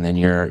property and then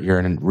you're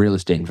a real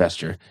estate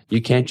investor.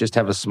 You can't just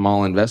have a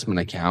small investment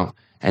account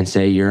and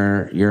say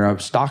you're a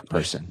stock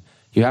person.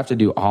 You have to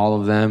do all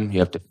of them. You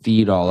have to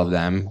feed all of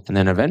them. And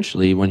then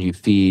eventually, when you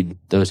feed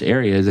those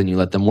areas and you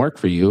let them work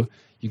for you,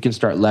 you can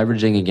start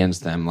leveraging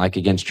against them, like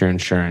against your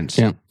insurance,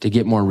 to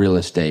get more real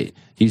estate,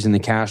 using the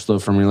cash flow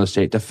from real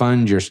estate to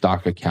fund your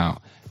stock account,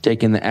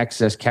 taking the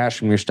excess cash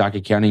from your stock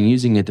account and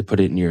using it to put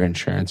it in your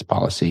insurance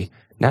policy.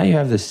 Now you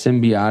have this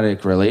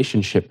symbiotic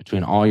relationship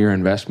between all your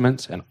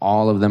investments, and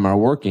all of them are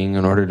working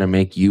in order to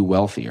make you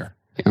wealthier.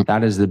 Yeah.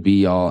 That is the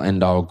be-all,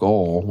 end-all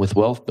goal with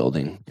wealth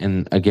building.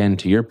 And again,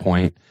 to your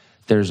point,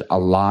 there's a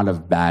lot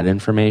of bad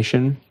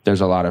information. There's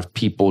a lot of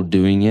people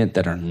doing it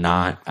that are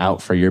not out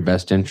for your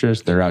best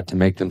interest. They're out to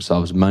make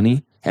themselves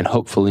money and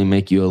hopefully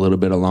make you a little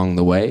bit along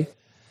the way.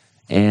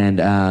 And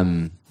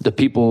the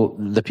people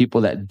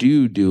that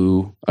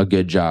do a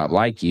good job,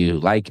 like you,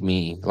 like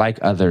me, like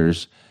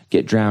others,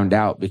 get drowned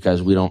out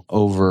because we don't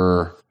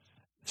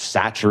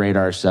oversaturate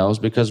ourselves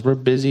because we're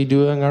busy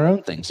doing our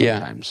own things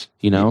sometimes.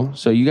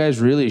 So you guys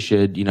really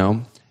should,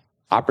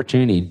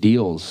 opportunity,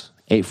 deals,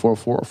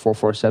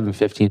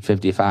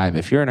 844-447-1555.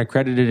 If you're an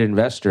accredited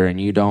investor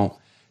and you don't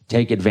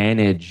take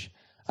advantage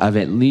of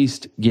at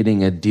least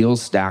getting a deal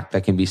stack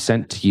that can be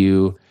sent to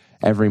you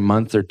every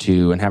month or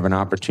two and have an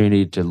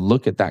opportunity to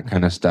look at that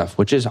kind of stuff,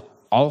 which is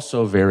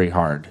also very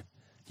hard.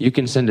 You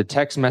can send a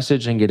text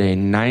message and get a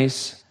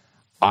nice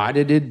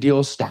audited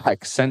deal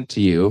stack sent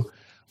to you,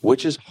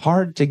 which is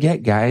hard to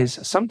get, guys.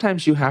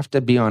 Sometimes you have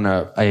to be on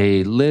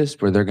a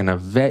list where they're going to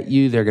vet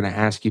you. They're going to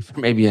ask you for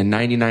maybe a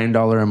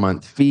 $99 a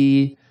month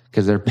fee,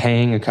 because they're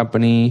paying a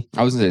company.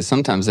 I was going to say,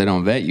 sometimes they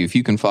don't vet you. If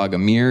you can fog a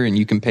mirror and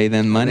you can pay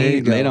them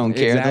money, they don't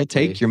care. Exactly. They'll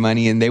take your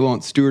money and they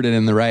won't steward it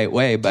in the right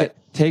way. But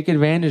take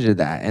advantage of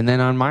that. And then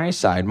on my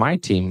side, my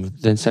team,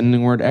 then sending the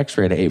word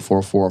X-ray to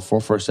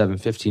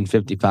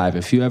 844-447-1555.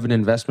 If you have an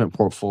investment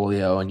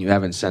portfolio and you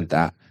haven't sent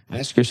that,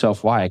 ask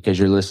yourself why, because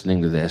you're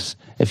listening to this.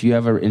 If you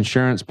have an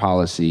insurance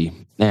policy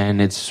and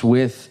it's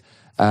with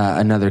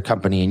another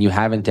company and you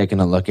haven't taken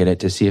a look at it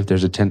to see if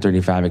there's a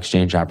 1035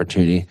 exchange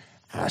opportunity,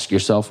 ask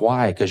yourself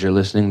why, because you're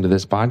listening to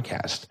this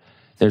podcast.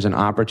 There's an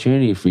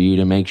opportunity for you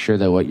to make sure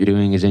that what you're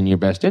doing is in your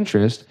best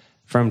interest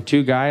from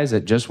two guys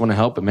that just want to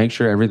help and make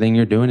sure everything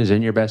you're doing is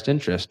in your best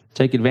interest.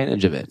 Take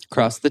advantage of it.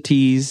 Cross the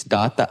T's,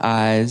 dot the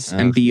I's,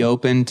 and be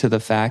open to the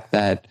fact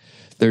that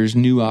There's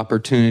new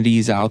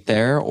opportunities out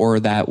there, or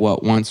that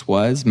what once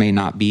was may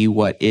not be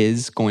what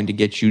is going to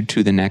get you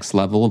to the next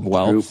level of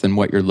wealth and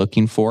what you're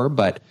looking for.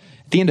 But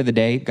at the end of the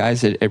day,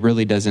 guys, it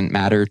really doesn't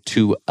matter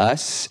to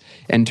us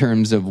in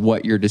terms of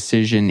what your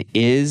decision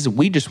is.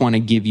 We just want to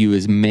give you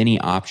as many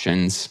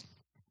options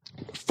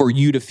for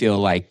you to feel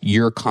like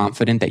you're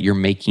confident that you're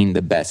making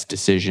the best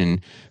decision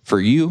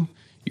for you,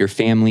 your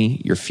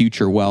family, your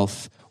future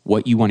wealth,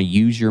 what you want to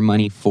use your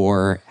money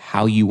for,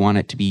 how you want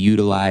it to be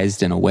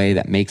utilized in a way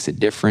that makes a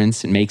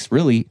difference and makes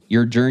really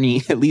your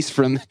journey, at least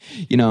from,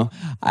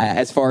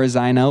 as far as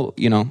I know,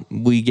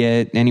 we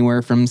get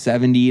anywhere from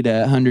 70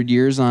 to 100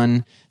 years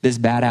on this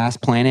badass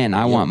planet, and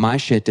I want my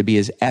shit to be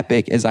as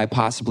epic as I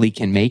possibly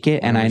can make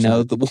it. And 100%. I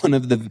know one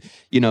of the,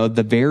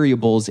 the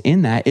variables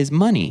in that is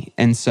money.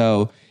 And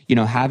so,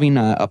 having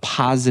a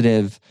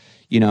positive,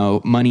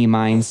 money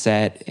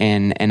mindset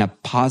and a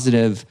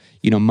positive,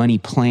 money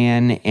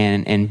plan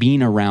and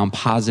being around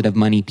positive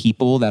money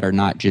people that are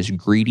not just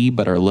greedy,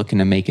 but are looking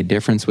to make a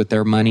difference with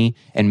their money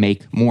and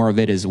make more of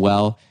it as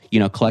well.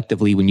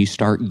 Collectively, when you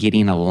start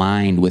getting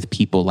aligned with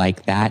people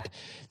like that,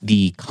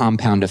 the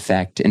compound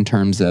effect in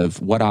terms of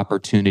what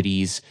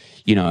opportunities,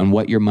 and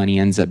what your money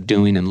ends up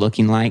doing and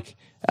looking like,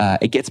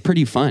 it gets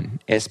pretty fun,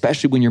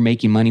 especially when you're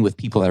making money with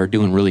people that are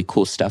doing really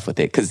cool stuff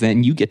with it, because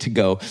then you get to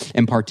go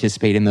and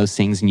participate in those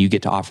things and you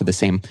get to offer the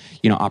same,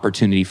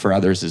 opportunity for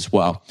others as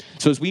well.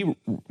 So as we,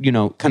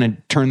 kind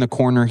of turn the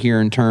corner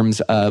here in terms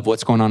of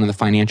what's going on in the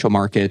financial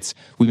markets,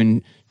 we've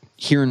been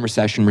hearing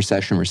recession.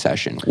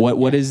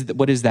 What is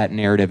that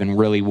narrative, and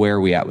really where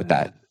are we at with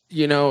that?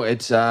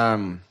 It's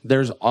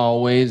there's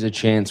always a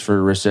chance for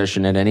a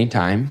recession at any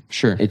time.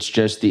 Sure. It's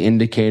just the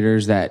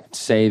indicators that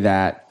say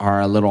that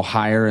are a little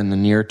higher in the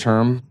near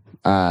term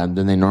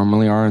than they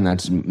normally are, and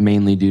that's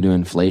mainly due to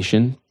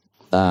inflation.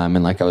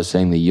 And like I was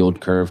saying, the yield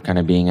curve kind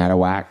of being out of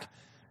whack.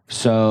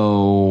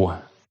 So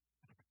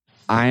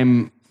I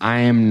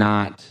am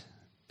not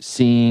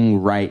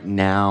seeing right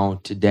now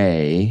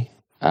today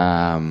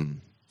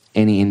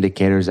any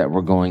indicators that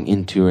we're going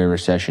into a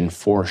recession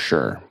for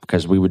sure,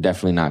 because we would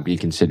definitely not be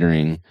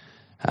considering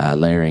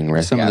layering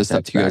risk. Some of the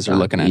stuff you guys are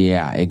looking at.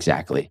 Yeah,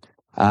 exactly.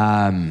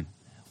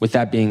 With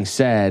that being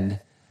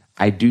said,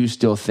 I do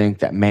still think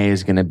that May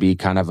is going to be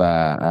kind of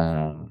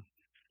a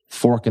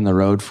fork in the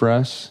road for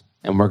us,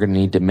 and we're going to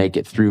need to make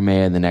it through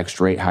May and the next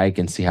rate hike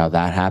and see how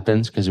that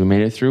happens, because we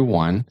made it through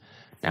 1.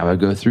 Now we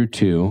go through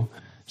 2.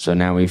 So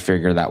now we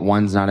figure that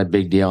 1's not a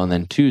big deal, and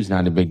then 2's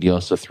not a big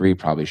deal, so 3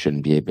 probably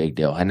shouldn't be a big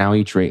deal. And now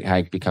each rate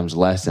hike becomes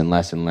less and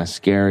less and less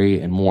scary,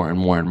 and more and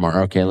more and more.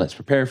 Okay, let's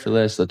prepare for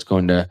this. Let's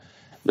go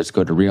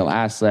to real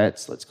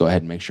assets. Let's go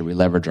ahead and make sure we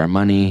leverage our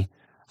money.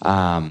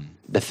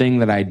 The thing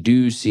that I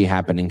do see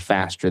happening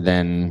faster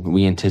than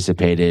we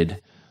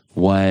anticipated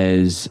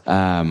was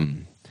the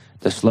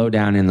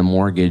slowdown in the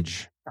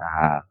mortgage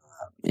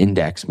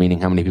index,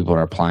 meaning how many people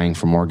are applying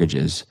for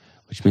mortgages,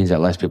 which means that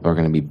less people are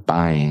going to be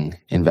buying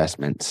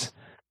investments.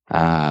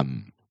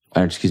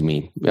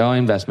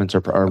 Investments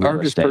or real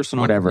just estate,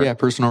 personal, whatever. Yeah,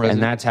 personal residence.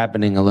 And that's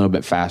happening a little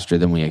bit faster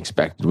than we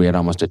expected. We had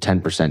almost a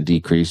 10%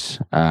 decrease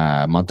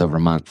month over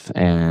month,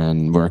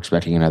 and we're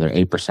expecting another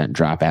 8%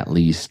 drop at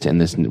least in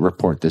this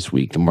report this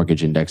week. The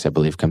mortgage index, I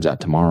believe, comes out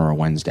tomorrow or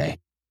Wednesday.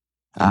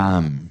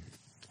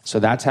 So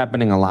that's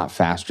happening a lot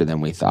faster than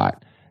we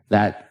thought.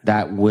 That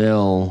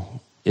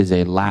is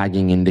a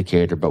lagging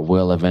indicator, but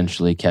will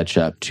eventually catch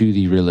up to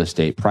the real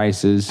estate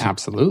prices.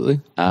 Absolutely.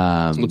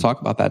 We'll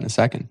talk about that in a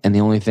second. And the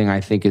only thing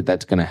I think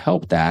that's going to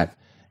help that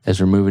is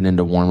we're moving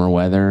into warmer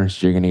weather,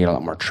 so you're going to get a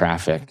lot more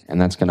traffic,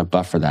 and that's going to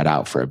buffer that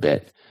out for a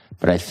bit.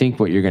 But I think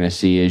what you're going to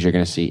see is you're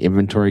going to see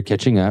inventory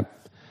catching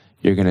up.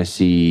 You're going to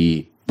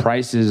see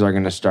prices are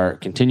going to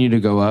continue to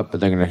go up, but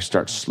they're going to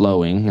start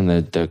slowing, and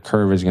the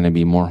curve is going to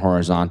be more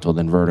horizontal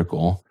than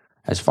vertical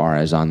as far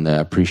as on the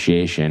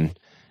appreciation.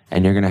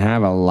 And you're going to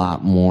have a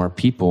lot more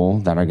people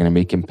that are going to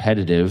be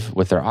competitive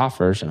with their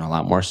offers, and a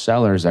lot more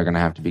sellers are going to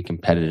have to be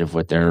competitive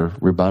with their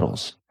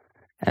rebuttals.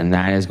 And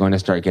that is going to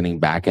start getting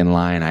back in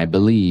line, I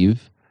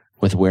believe,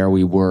 with where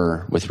we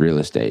were with real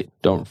estate.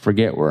 Don't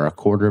forget, we're a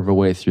quarter of a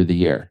way through the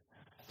year.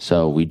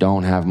 So we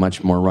don't have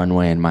much more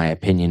runway, in my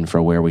opinion,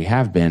 for where we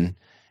have been.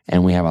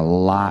 And we have a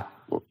lot,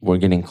 we're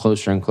getting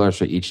closer and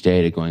closer each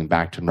day to going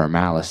back to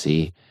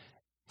normalcy,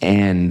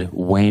 and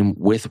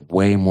with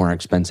way more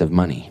expensive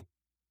money.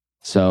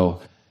 So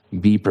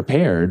be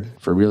prepared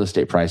for real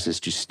estate prices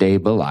to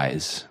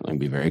stabilize. Let me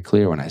be very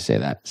clear when I say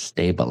that.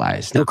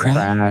 Stabilize. No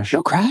crash.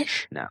 No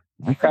crash? No.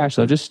 Not crash,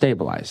 though. Just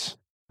stabilize.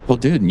 Well,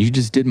 dude, you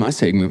just did my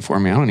segment for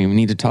me. I don't even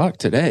need to talk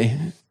today,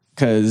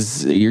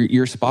 because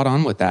you're spot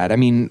on with that. I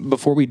mean,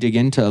 before we dig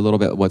into a little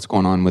bit what's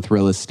going on with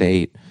real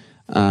estate,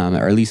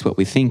 or at least what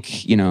we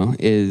think,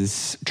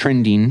 is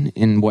trending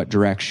in what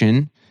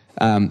direction,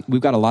 we've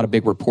got a lot of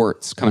big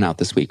reports coming out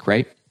this week,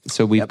 right?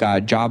 So we've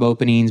got job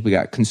openings, we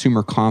got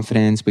consumer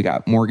confidence, we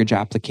got mortgage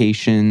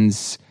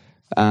applications,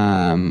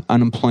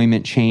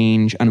 unemployment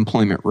change,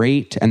 unemployment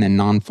rate, and then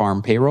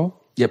non-farm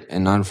payroll. Yep,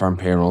 and non-farm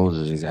payrolls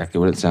is exactly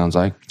what it sounds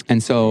like.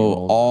 And so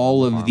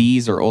all of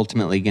these are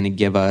ultimately going to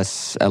give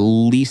us at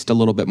least a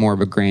little bit more of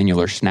a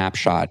granular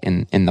snapshot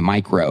in the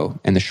micro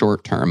and the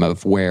short term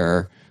of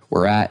where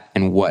we're at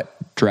and what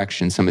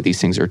direction some of these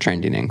things are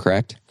trending in,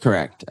 correct?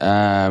 Correct.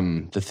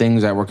 The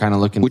things that we're kind of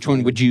looking... Which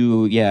one would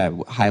you,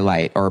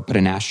 highlight or put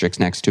an asterisk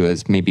next to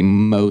as maybe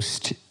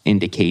most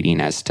indicating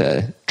as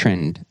to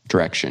trend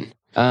direction?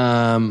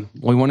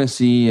 We want to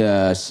see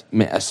a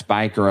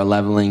spike or a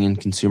leveling in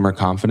consumer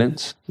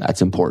confidence.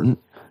 That's important.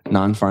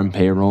 Non-farm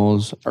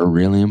payrolls are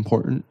really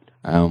important.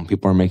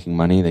 People are making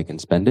money, they can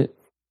spend it.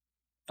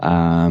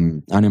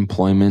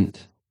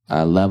 Unemployment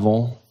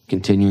level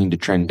continuing to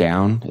trend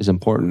down is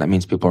important. That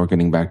means people are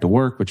getting back to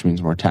work, which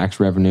means more tax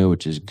revenue,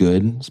 which is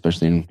good,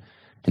 especially in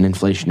an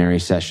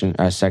inflationary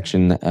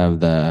section of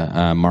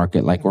the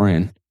market like we're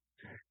in.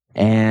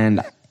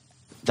 And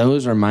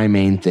those are my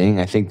main thing.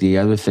 I think the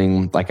other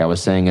thing, like I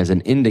was saying, as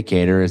an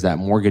indicator is that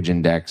mortgage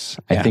index,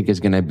 I think is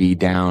going to be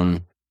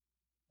down.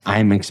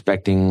 I'm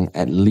expecting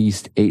at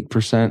least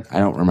 8%. I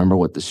don't remember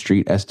what the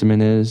street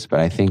estimate is,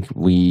 but I think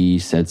we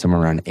said somewhere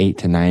around 8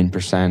 to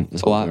 9%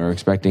 is what we were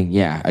expecting.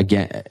 Yeah,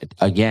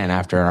 again,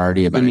 after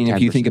already about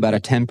if you think about a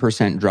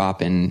 10%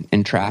 drop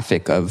in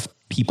traffic of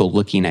people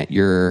looking at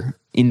your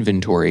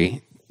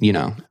inventory,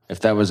 if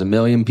that was 1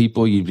 million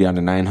people, you'd be down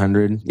to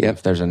 900. Yep.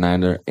 If there's a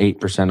 9 or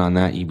 8% on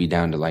that, you'd be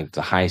down to like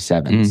the high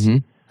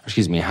 7s.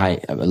 Excuse me,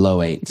 low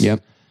 8s.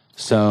 Yep.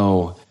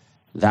 So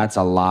that's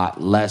a lot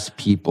less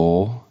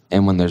people.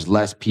 And when there's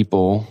less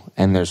people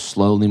and there's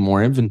slowly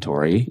more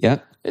inventory,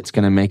 it's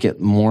going to make it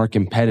more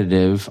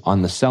competitive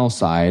on the sell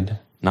side,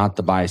 not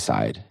the buy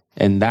side.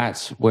 And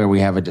that's where we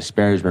have a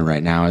disparagement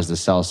right now, as the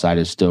sell side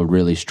is still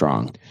really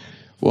strong.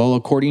 Well,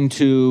 according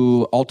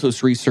to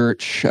Altos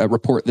Research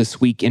report this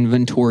week,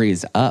 inventory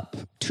is up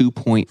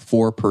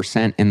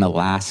 2.4% in the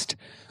last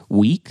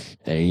week.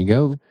 There you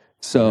go.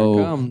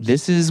 So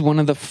this is one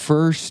of the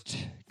first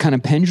kind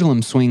of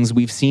pendulum swings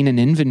we've seen in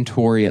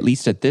inventory, at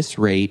least at this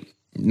rate,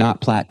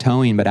 not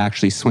plateauing, but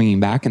actually swinging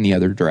back in the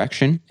other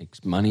direction.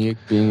 Money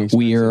being expensive.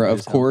 We are,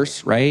 of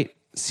course,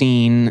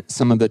 seeing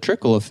some of the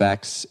trickle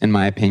effects, in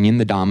my opinion,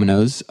 the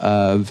dominoes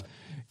of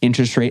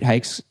interest rate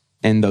hikes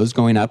and those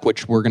going up,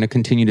 which we're going to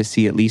continue to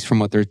see, at least from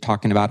what they're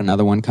talking about,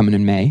 another one coming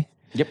in May.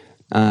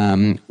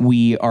 Yep.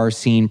 We are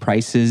seeing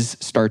prices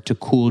start to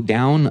cool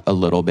down a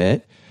little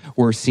bit.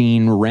 We're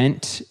seeing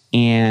rent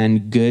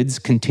and goods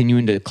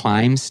continuing to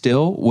climb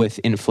still with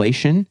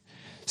inflation.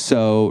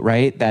 So,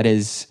 that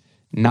is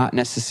not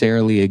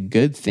necessarily a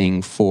good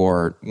thing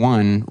for,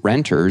 one,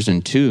 renters,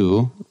 and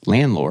two,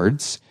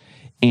 landlords.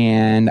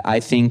 And I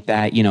think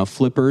that,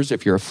 flippers,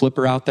 if you're a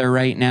flipper out there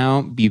right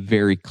now, be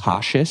very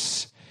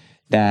cautious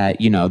that,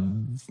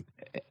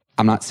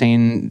 I'm not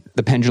saying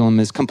the pendulum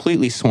is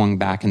completely swung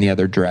back in the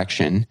other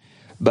direction,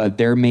 but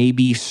there may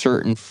be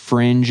certain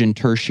fringe and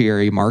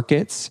tertiary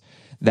markets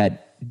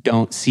that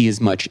don't see as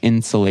much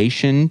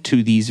insulation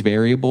to these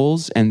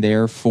variables, and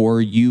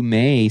therefore you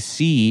may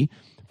see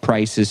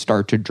prices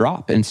start to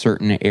drop in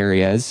certain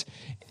areas.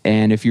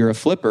 And if you're a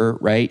flipper,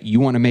 you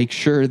want to make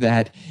sure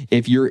that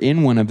if you're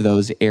in one of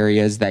those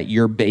areas that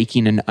you're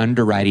baking and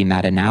underwriting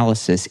that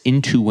analysis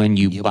into when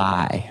you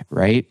buy,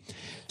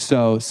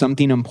 So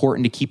something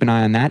important to keep an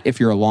eye on that. If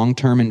you're a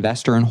long-term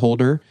investor and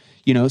holder,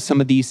 some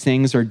of these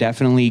things are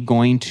definitely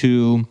going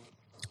to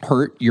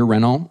hurt your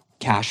rental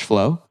cash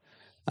flow.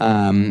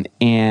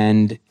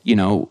 And,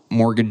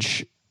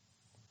 mortgage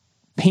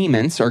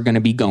payments are going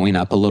to be going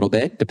up a little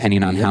bit,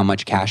 depending on how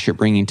much cash you're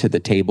bringing to the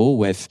table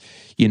with,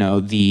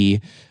 the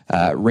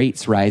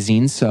rates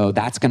rising. So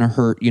that's going to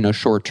hurt,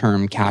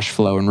 short-term cash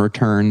flow and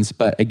returns.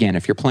 But again,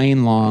 if you're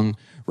playing long,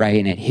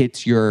 and it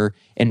hits your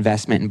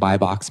investment and buy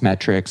box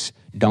metrics,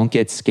 don't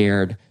get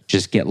scared.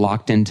 Just get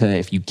locked into,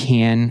 if you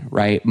can,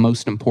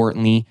 most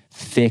importantly,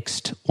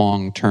 fixed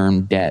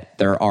long-term debt.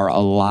 There are a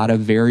lot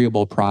of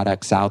variable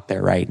products out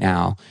there right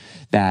now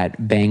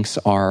that banks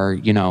are,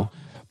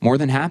 more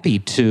than happy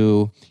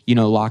to,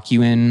 lock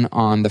you in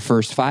on the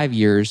first 5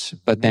 years,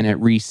 but then it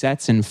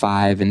resets in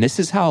 5. And this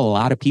is how a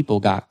lot of people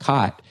got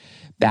caught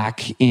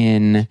back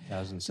in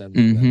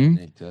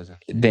 2007.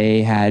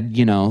 They had,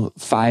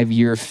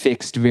 5-year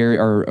fixed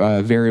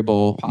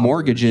variable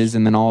mortgages.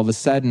 And then all of a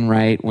sudden,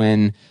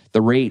 when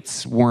the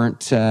rates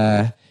weren't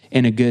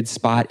in a good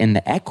spot and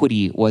the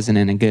equity wasn't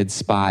in a good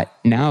spot,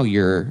 now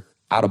you're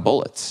out of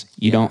bullets.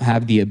 You don't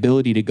have the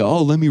ability to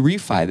go, let me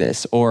refi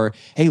this, or,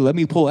 hey, let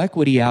me pull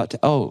equity out.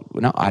 No,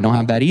 I don't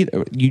have that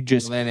either. You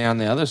just... And on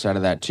the other side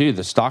of that too,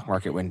 the stock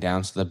market went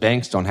down, so the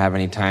banks don't have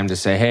any time to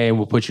say, hey,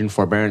 we'll put you in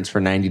forbearance for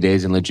 90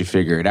 days and let you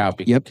figure it out,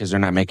 because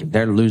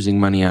they're losing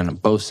money on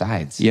both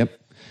sides. Yep.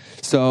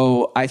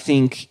 So I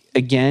think,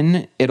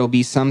 again, it'll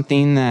be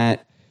something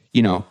that,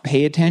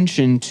 pay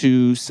attention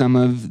to some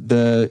of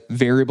the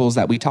variables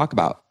that we talk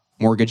about.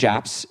 Mortgage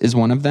apps is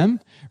one of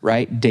them,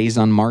 Days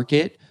on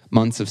market,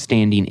 months of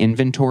standing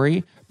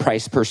inventory,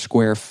 price per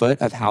square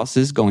foot of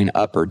houses going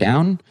up or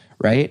down,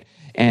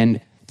 And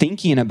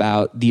thinking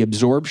about the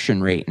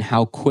absorption rate and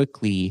how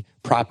quickly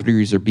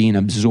properties are being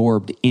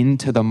absorbed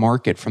into the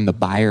market from the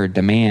buyer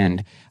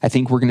demand, I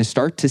think we're going to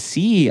start to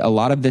see a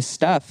lot of this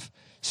stuff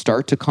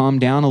start to calm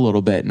down a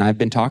little bit. And I've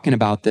been talking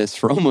about this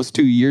for almost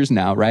 2 years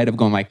now, right? Of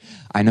going like,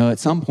 I know at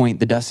some point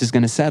the dust is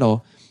going to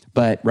settle,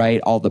 but right,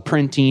 all the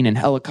printing and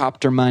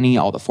helicopter money,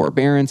 all the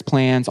forbearance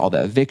plans, all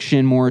the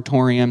eviction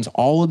moratoriums,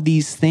 all of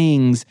these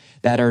things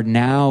that are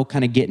now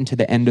kind of getting to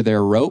the end of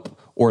their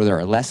rope, or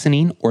they're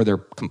lessening, or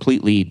they're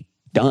completely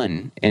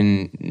done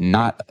and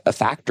not a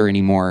factor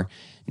anymore.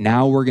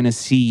 Now we're going to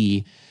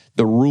see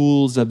the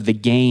rules of the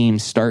game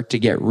start to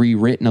get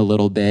rewritten a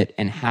little bit,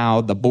 and how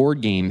the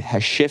board game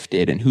has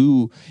shifted, and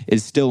who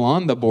is still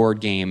on the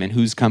board game and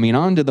who's coming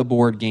onto the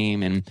board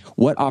game, and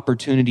what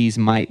opportunities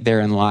might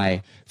therein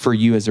lie for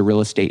you as a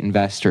real estate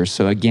investor.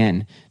 So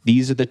again,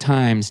 these are the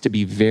times to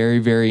be very,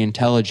 very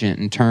intelligent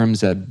in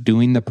terms of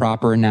doing the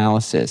proper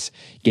analysis,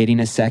 getting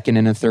a second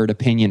and a third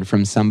opinion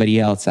from somebody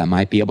else that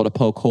might be able to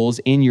poke holes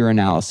in your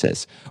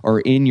analysis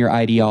or in your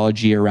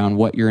ideology around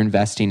what you're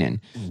investing in.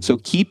 So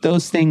keep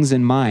those things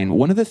in mind.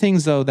 One of the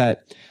things, though,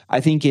 that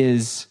I think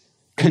is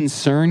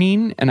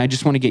concerning, and I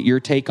just want to get your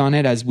take on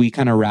it as we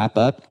kind of wrap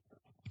up,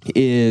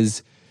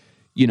 is,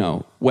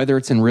 whether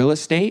it's in real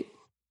estate,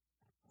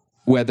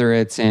 whether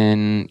it's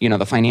in,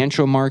 the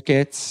financial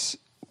markets,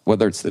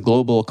 whether it's the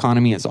global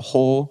economy as a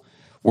whole,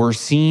 we're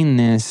seeing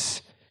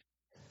this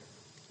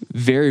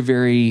very,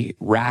 very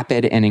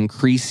rapid and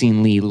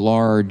increasingly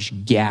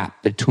large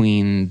gap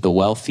between the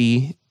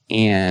wealthy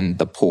and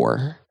the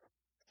poor.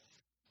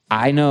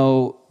 I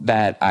know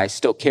that I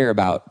still care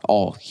about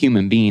all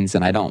human beings,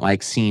 and I don't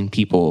like seeing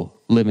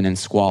people living in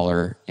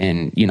squalor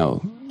and,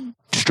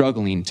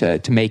 struggling to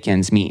make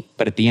ends meet.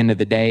 But at the end of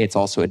the day, it's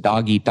also a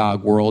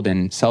dog-eat-dog world,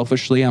 and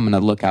selfishly, I'm going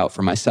to look out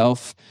for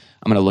myself.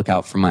 I'm going to look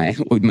out for my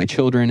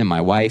children and my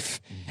wife.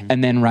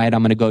 And then, I'm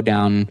going to go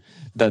down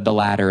the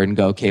ladder and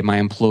go, okay, my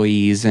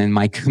employees and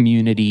my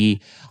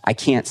community, I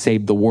can't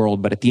save the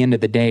world. But at the end of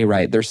the day,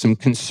 there's some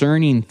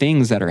concerning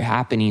things that are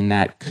happening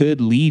that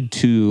could lead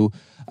to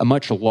a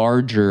much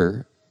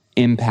larger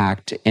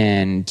impact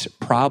and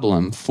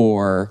problem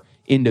for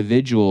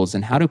individuals.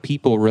 And how do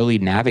people really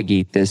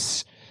navigate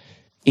this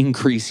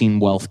increasing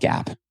wealth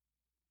gap?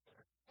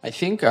 I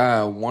think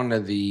one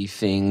of the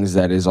things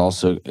that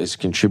is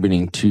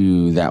contributing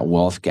to that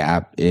wealth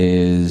gap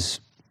is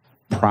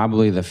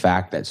probably the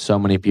fact that so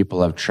many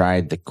people have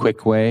tried the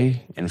quick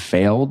way and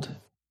failed.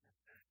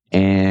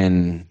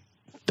 And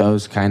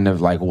those kind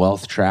of like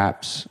wealth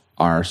traps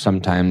are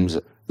sometimes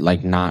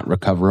like not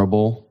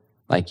recoverable.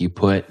 Like you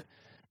put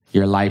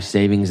your life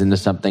savings into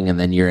something and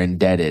then you're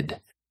indebted.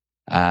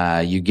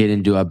 You get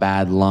into a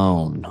bad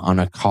loan on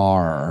a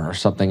car or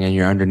something and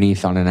you're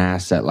underneath on an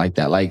asset like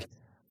that. Like,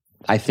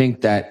 I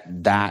think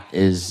that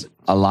is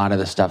a lot of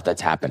the stuff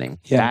that's happening.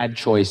 Yeah. Bad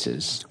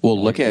choices. Well,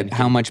 look at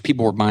how much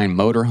people were buying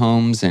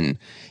motorhomes and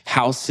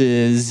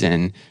houses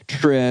and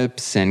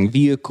trips and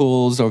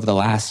vehicles over the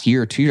last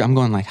year or 2 years. I'm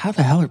going like, how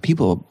the hell are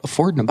people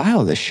affording to buy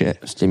all this shit?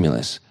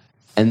 Stimulus.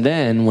 And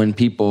then when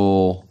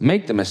people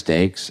make the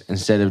mistakes,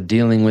 instead of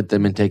dealing with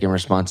them and taking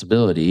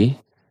responsibility,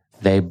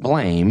 they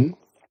blame.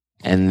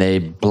 And they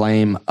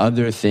blame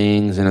other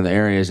things in other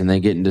areas, and they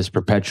get into this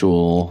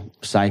perpetual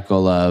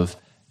cycle of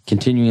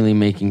continually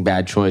making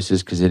bad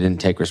choices because they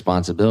didn't take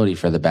responsibility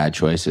for the bad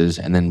choices,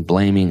 and then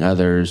blaming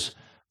others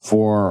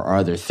for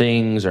other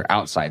things or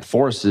outside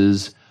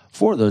forces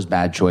for those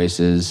bad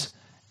choices,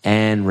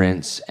 and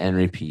rinse and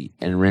repeat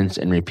and rinse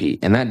and repeat.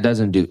 And that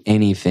doesn't do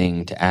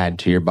anything to add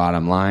to your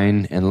bottom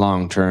line, and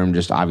long term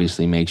just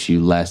obviously makes you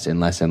less and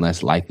less and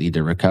less likely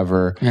to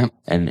recover. Yep.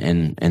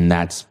 And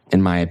that's,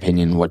 in my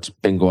opinion, what's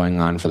been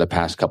going on for the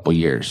past couple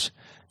years.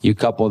 You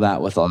couple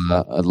that with a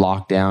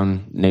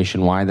lockdown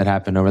nationwide that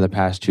happened over the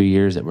past 2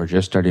 years that we're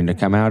just starting to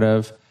come out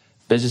of,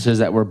 businesses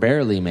that were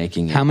barely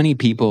making it. How many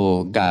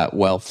people got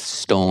wealth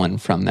stolen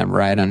from them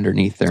right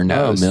underneath their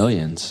nose? Oh,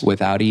 millions.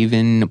 Without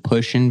even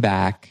pushing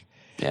back.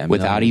 Yeah,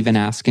 without even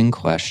asking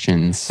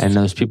questions. And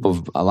those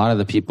people, a lot of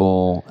the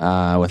people,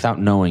 without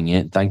knowing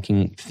it,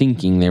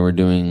 thinking they were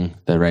doing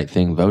the right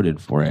thing,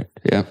 voted for it.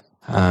 Yeah.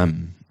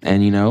 And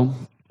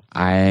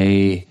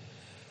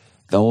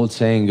the old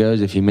saying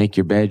goes, if you make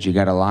your bed, you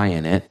got to lie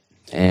in it.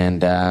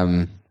 And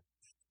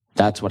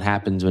that's what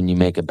happens when you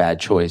make a bad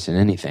choice in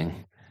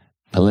anything,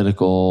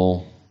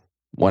 political,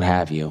 what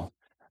have you.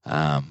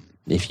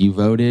 If you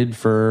voted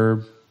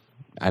for,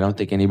 I don't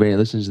think anybody that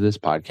listens to this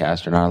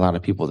podcast, or not a lot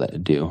of people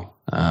that do.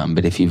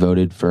 But if you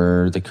voted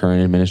for the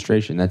current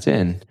administration that's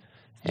in,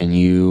 and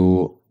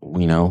you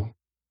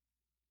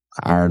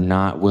are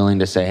not willing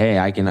to say, hey,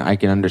 I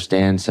can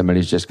understand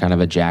somebody's just kind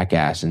of a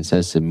jackass and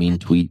says some mean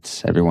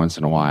tweets every once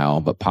in a while,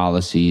 but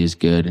policy is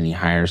good and he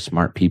hires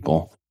smart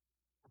people.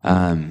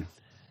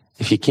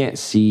 If you can't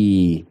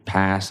see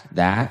past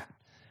that,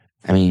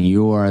 I mean,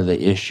 you are the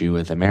issue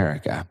with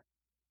America.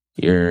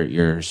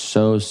 You're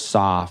so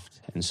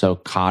soft and so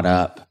caught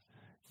up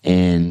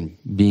in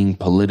being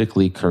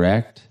politically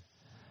correct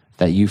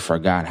that you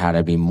forgot how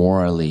to be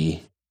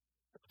morally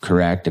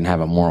correct and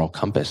have a moral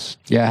compass.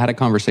 Yeah, I had a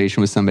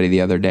conversation with somebody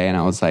the other day, and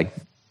I was like,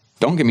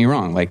 don't get me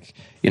wrong. Like,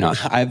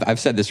 I've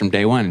said this from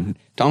day one.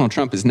 Donald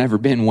Trump has never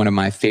been one of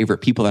my favorite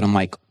people that I'm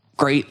like,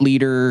 great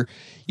leader.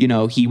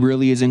 He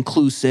really is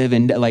inclusive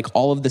and like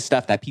all of the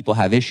stuff that people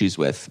have issues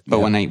with. But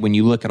when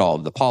you look at all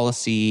of the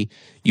policy,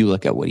 you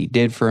look at what he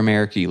did for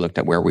America, you looked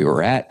at where we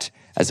were at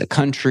as a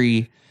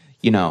country,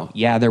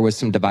 there was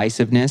some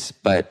divisiveness,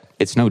 but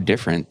it's no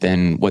different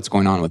than what's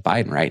going on with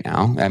Biden right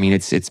now. I mean,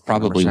 it's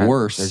probably 100%.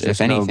 worse, if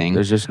anything.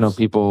 There's just no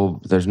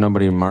people, there's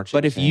nobody marching.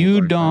 But if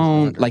you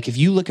don't, like, if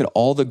you look at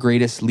all the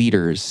greatest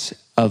leaders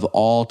of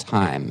all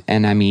time,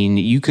 and I mean,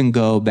 you can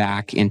go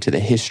back into the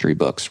history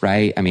books,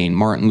 right? I mean,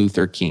 Martin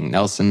Luther King,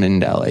 Nelson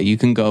Mandela, you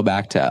can go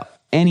back to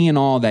any and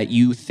all that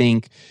you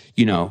think,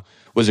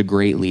 was a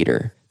great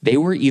leader. They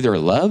were either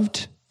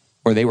loved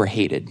or they were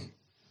hated.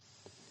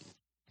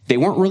 They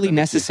weren't really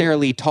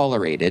necessarily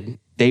tolerated.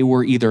 They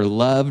were either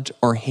loved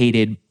or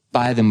hated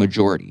by the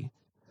majority.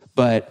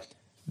 But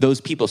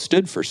those people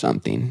stood for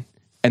something,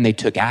 and they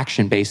took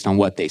action based on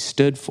what they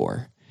stood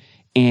for.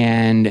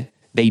 And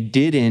they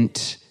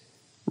didn't,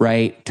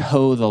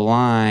 toe the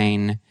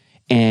line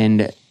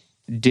and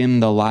dim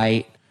the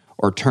light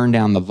or turn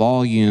down the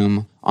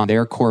volume on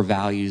their core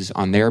values,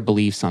 on their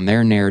beliefs, on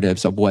their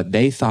narratives of what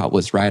they thought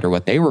was right or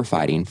what they were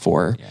fighting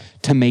for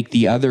to make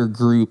the other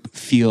group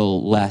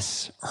feel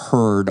less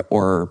heard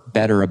or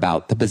better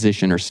about the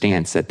position or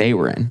stance that they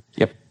were in.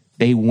 Yep.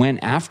 They went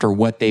after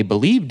what they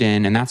believed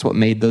in, and that's what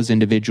made those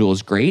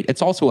individuals great.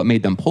 It's also what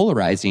made them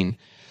polarizing.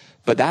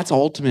 But that's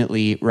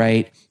ultimately,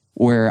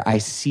 where I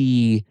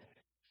see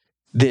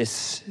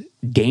this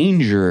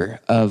danger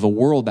of a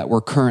world that we're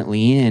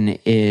currently in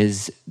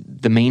is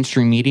the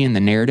mainstream media and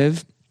the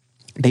narrative.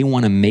 They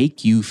want to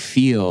make you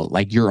feel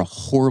like you're a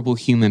horrible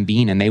human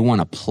being, and they want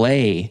to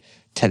play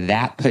to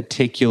that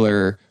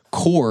particular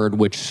chord,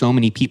 which so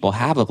many people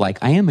have of like,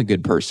 I am a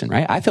good person,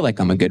 right? I feel like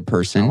I'm a good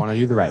person. I want to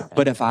do the right thing.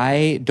 But if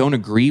I don't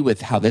agree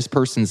with how this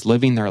person's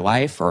living their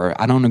life, or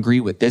I don't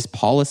agree with this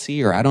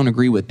policy, or I don't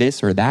agree with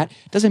this or that,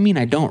 doesn't mean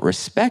I don't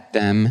respect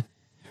them,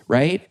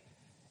 right?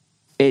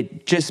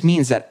 It just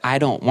means that I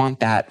don't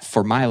want that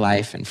for my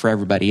life and for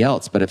everybody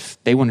else. But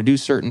if they want to do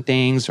certain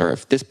things, or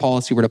if this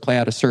policy were to play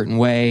out a certain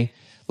way,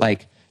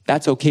 like,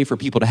 that's okay for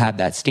people to have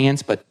that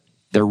stance, but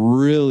they're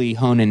really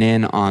honing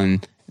in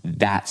on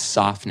that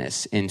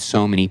softness in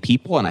so many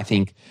people. And I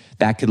think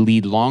that could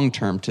lead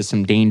long-term to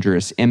some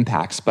dangerous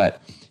impacts.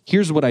 But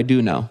here's what I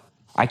do know.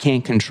 I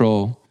can't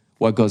control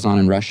what goes on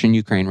in Russia and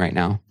Ukraine right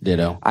now.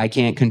 Ditto. I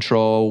can't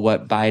control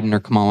what Biden or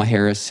Kamala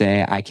Harris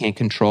say. I can't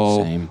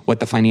control what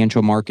the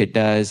financial market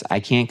does. I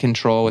can't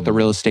control what the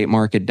real estate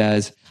market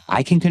does.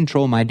 I can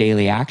control my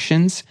daily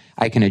actions.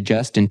 I can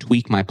adjust and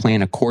tweak my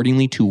plan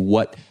accordingly to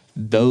what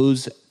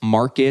those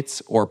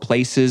markets or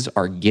places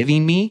are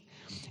giving me.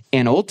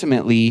 And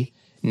ultimately,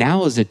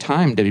 now is the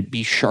time to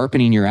be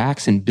sharpening your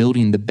axe and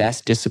building the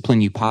best discipline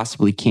you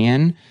possibly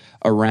can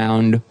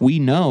around, we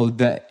know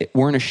that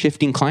we're in a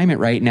shifting climate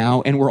right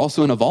now, and we're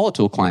also in a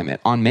volatile climate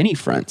on many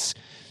fronts.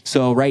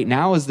 So right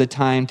now is the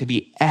time to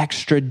be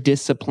extra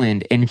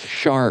disciplined and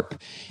sharp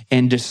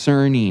and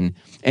discerning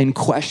and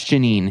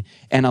questioning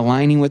and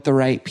aligning with the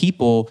right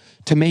people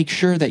to make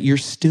sure that you're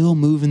still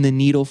moving the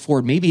needle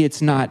forward. Maybe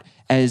it's not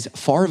as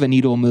far of a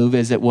needle move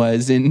as it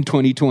was in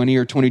 2020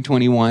 or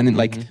 2021, and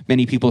like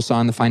many people saw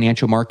in the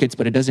financial markets,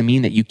 but it doesn't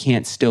mean that you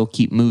can't still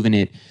keep moving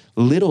it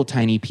little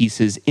tiny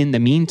pieces in the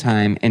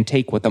meantime and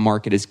take what the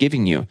market is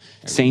giving you.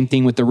 Same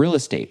thing with the real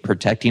estate,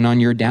 protecting on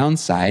your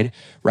downside,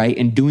 right?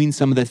 And doing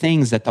some of the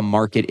things that the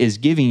market is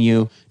giving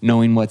you,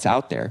 knowing what's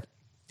out there.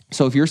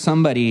 So if you're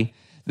somebody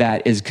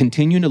that is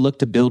continuing to look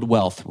to build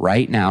wealth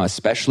right now,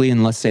 especially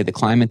in, let's say, the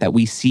climate that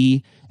we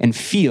see and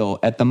feel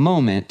at the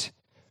moment,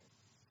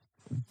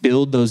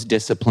 build those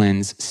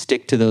disciplines,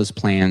 stick to those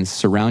plans,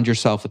 surround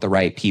yourself with the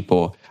right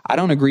people. I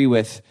don't agree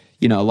with,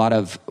 a lot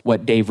of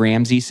what Dave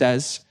Ramsey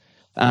says,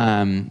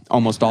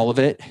 almost all of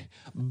it.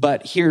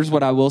 But here's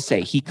what I will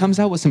say. He comes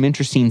out with some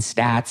interesting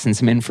stats and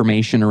some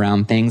information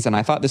around things. And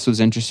I thought this was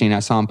interesting. I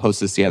saw him post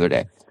this the other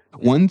day.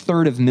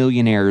 1/3 of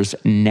millionaires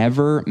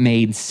never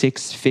made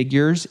six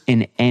figures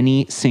in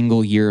any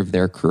single year of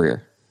their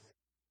career.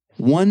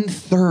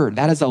 1/3.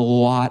 That is a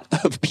lot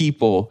of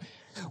people.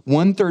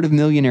 1/3 of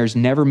millionaires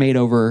never made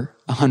over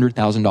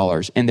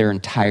 $100,000 in their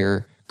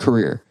entire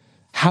career.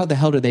 How the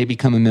hell did they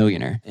become a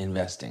millionaire?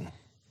 Investing.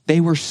 They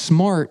were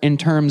smart in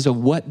terms of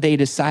what they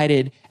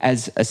decided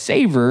as a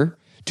saver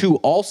to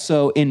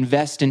also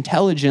invest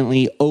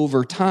intelligently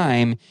over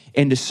time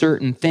into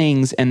certain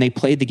things, and they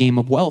played the game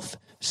of wealth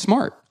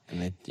smart.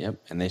 And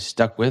they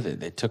stuck with it.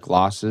 They took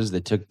losses, they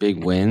took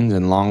big wins,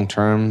 and long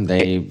term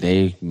they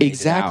made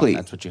exactly. It out.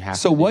 That's what you have.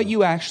 So what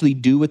you actually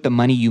do with the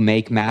money you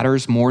make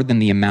matters more than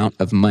the amount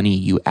of money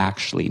you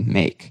actually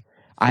make.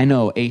 I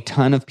know a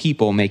ton of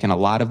people making a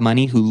lot of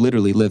money who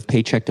literally live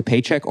paycheck to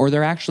paycheck, or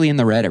they're actually in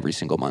the red every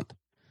single month.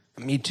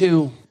 Me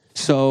too.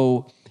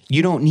 So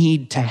you don't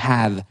need to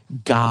have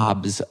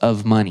gobs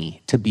of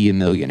money to be a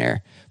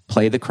millionaire.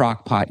 Play the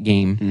crock pot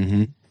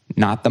game,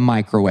 not the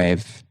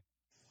microwave.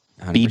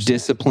 100%. Be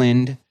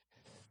disciplined,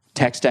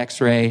 text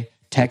X-Ray,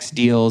 text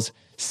deals,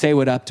 say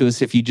what up to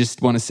us if you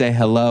just want to say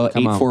hello,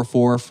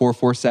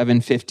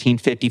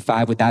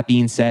 844-447-1555. With that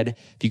being said,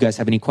 if you guys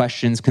have any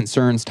questions,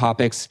 concerns,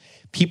 topics,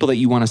 people that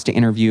you want us to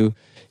interview,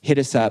 hit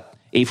us up,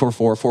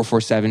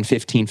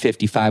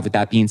 844-447-1555. With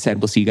that being said,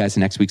 we'll see you guys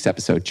in next week's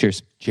episode.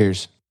 Cheers.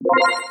 Cheers.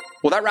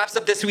 Well, that wraps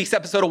up this week's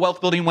episode of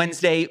Wealth Building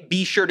Wednesday.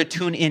 Be sure to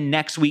tune in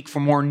next week for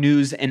more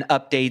news and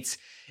updates.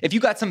 If you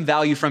got some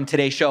value from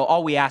today's show,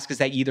 all we ask is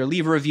that you either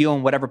leave a review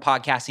on whatever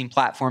podcasting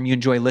platform you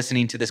enjoy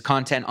listening to this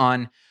content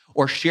on,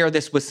 or share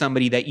this with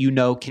somebody that you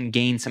know can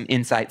gain some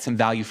insight, some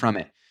value from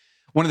it.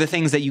 One of the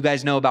things that you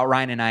guys know about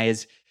Ryan and I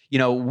is,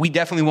 we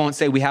definitely won't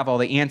say we have all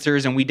the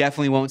answers, and we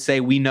definitely won't say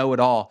we know it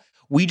all.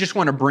 We just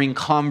want to bring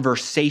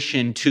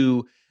conversation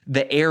to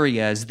the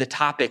areas, the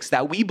topics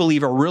that we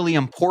believe are really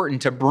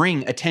important to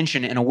bring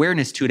attention and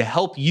awareness to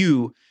help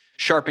you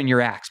sharpen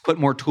your axe, put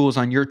more tools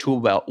on your tool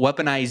belt,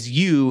 weaponize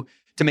you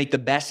to make the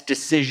best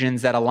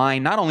decisions that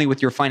align not only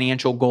with your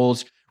financial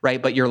goals,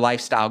 right, but your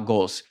lifestyle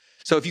goals.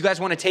 So if you guys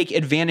want to take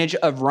advantage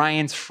of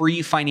Ryan's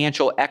free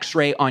financial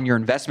X-ray on your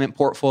investment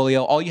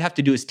portfolio, all you have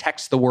to do is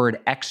text the word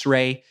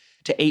X-ray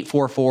to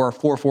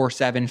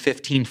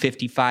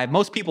 844-447-1555.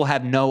 Most people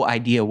have no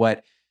idea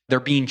what they're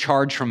being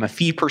charged from a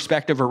fee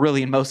perspective, or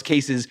really in most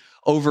cases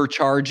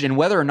overcharged, and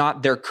whether or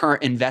not their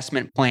current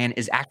investment plan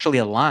is actually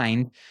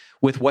aligned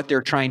with what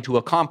they're trying to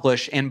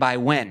accomplish and by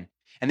when.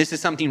 And this is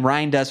something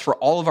Ryan does for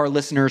all of our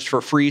listeners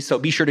for free. So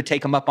be sure to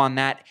take him up on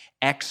that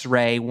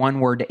X-ray, one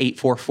word, to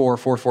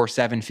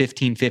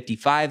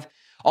 844-447-1555.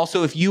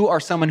 Also, if you are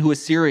someone who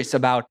is serious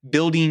about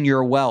building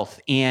your wealth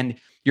and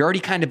you're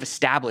already kind of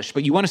established,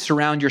 but you want to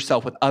surround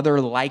yourself with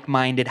other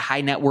like-minded,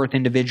 high net worth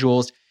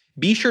individuals,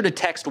 be sure to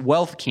text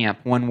Wealth Camp,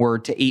 one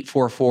word, to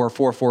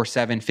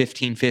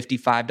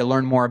 844-447-1555 to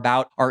learn more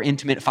about our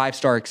intimate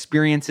 5-star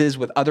experiences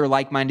with other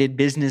like-minded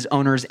business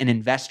owners and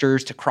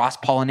investors, to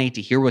cross-pollinate,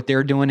 to hear what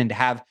they're doing, and to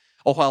have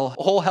a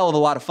whole hell of a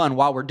lot of fun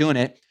while we're doing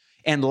it.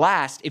 And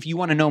last, if you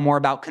want to know more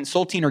about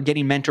consulting or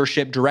getting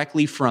mentorship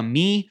directly from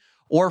me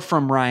or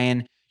from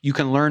Ryan, you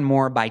can learn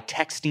more by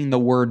texting the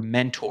word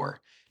mentor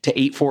to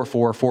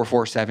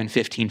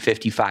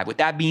 844-447-1555. With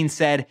that being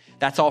said,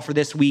 that's all for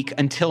this week.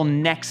 Until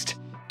next,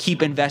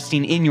 keep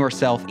investing in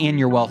yourself and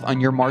your wealth on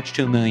your march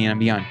to $1 million and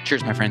beyond.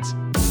 Cheers, my friends.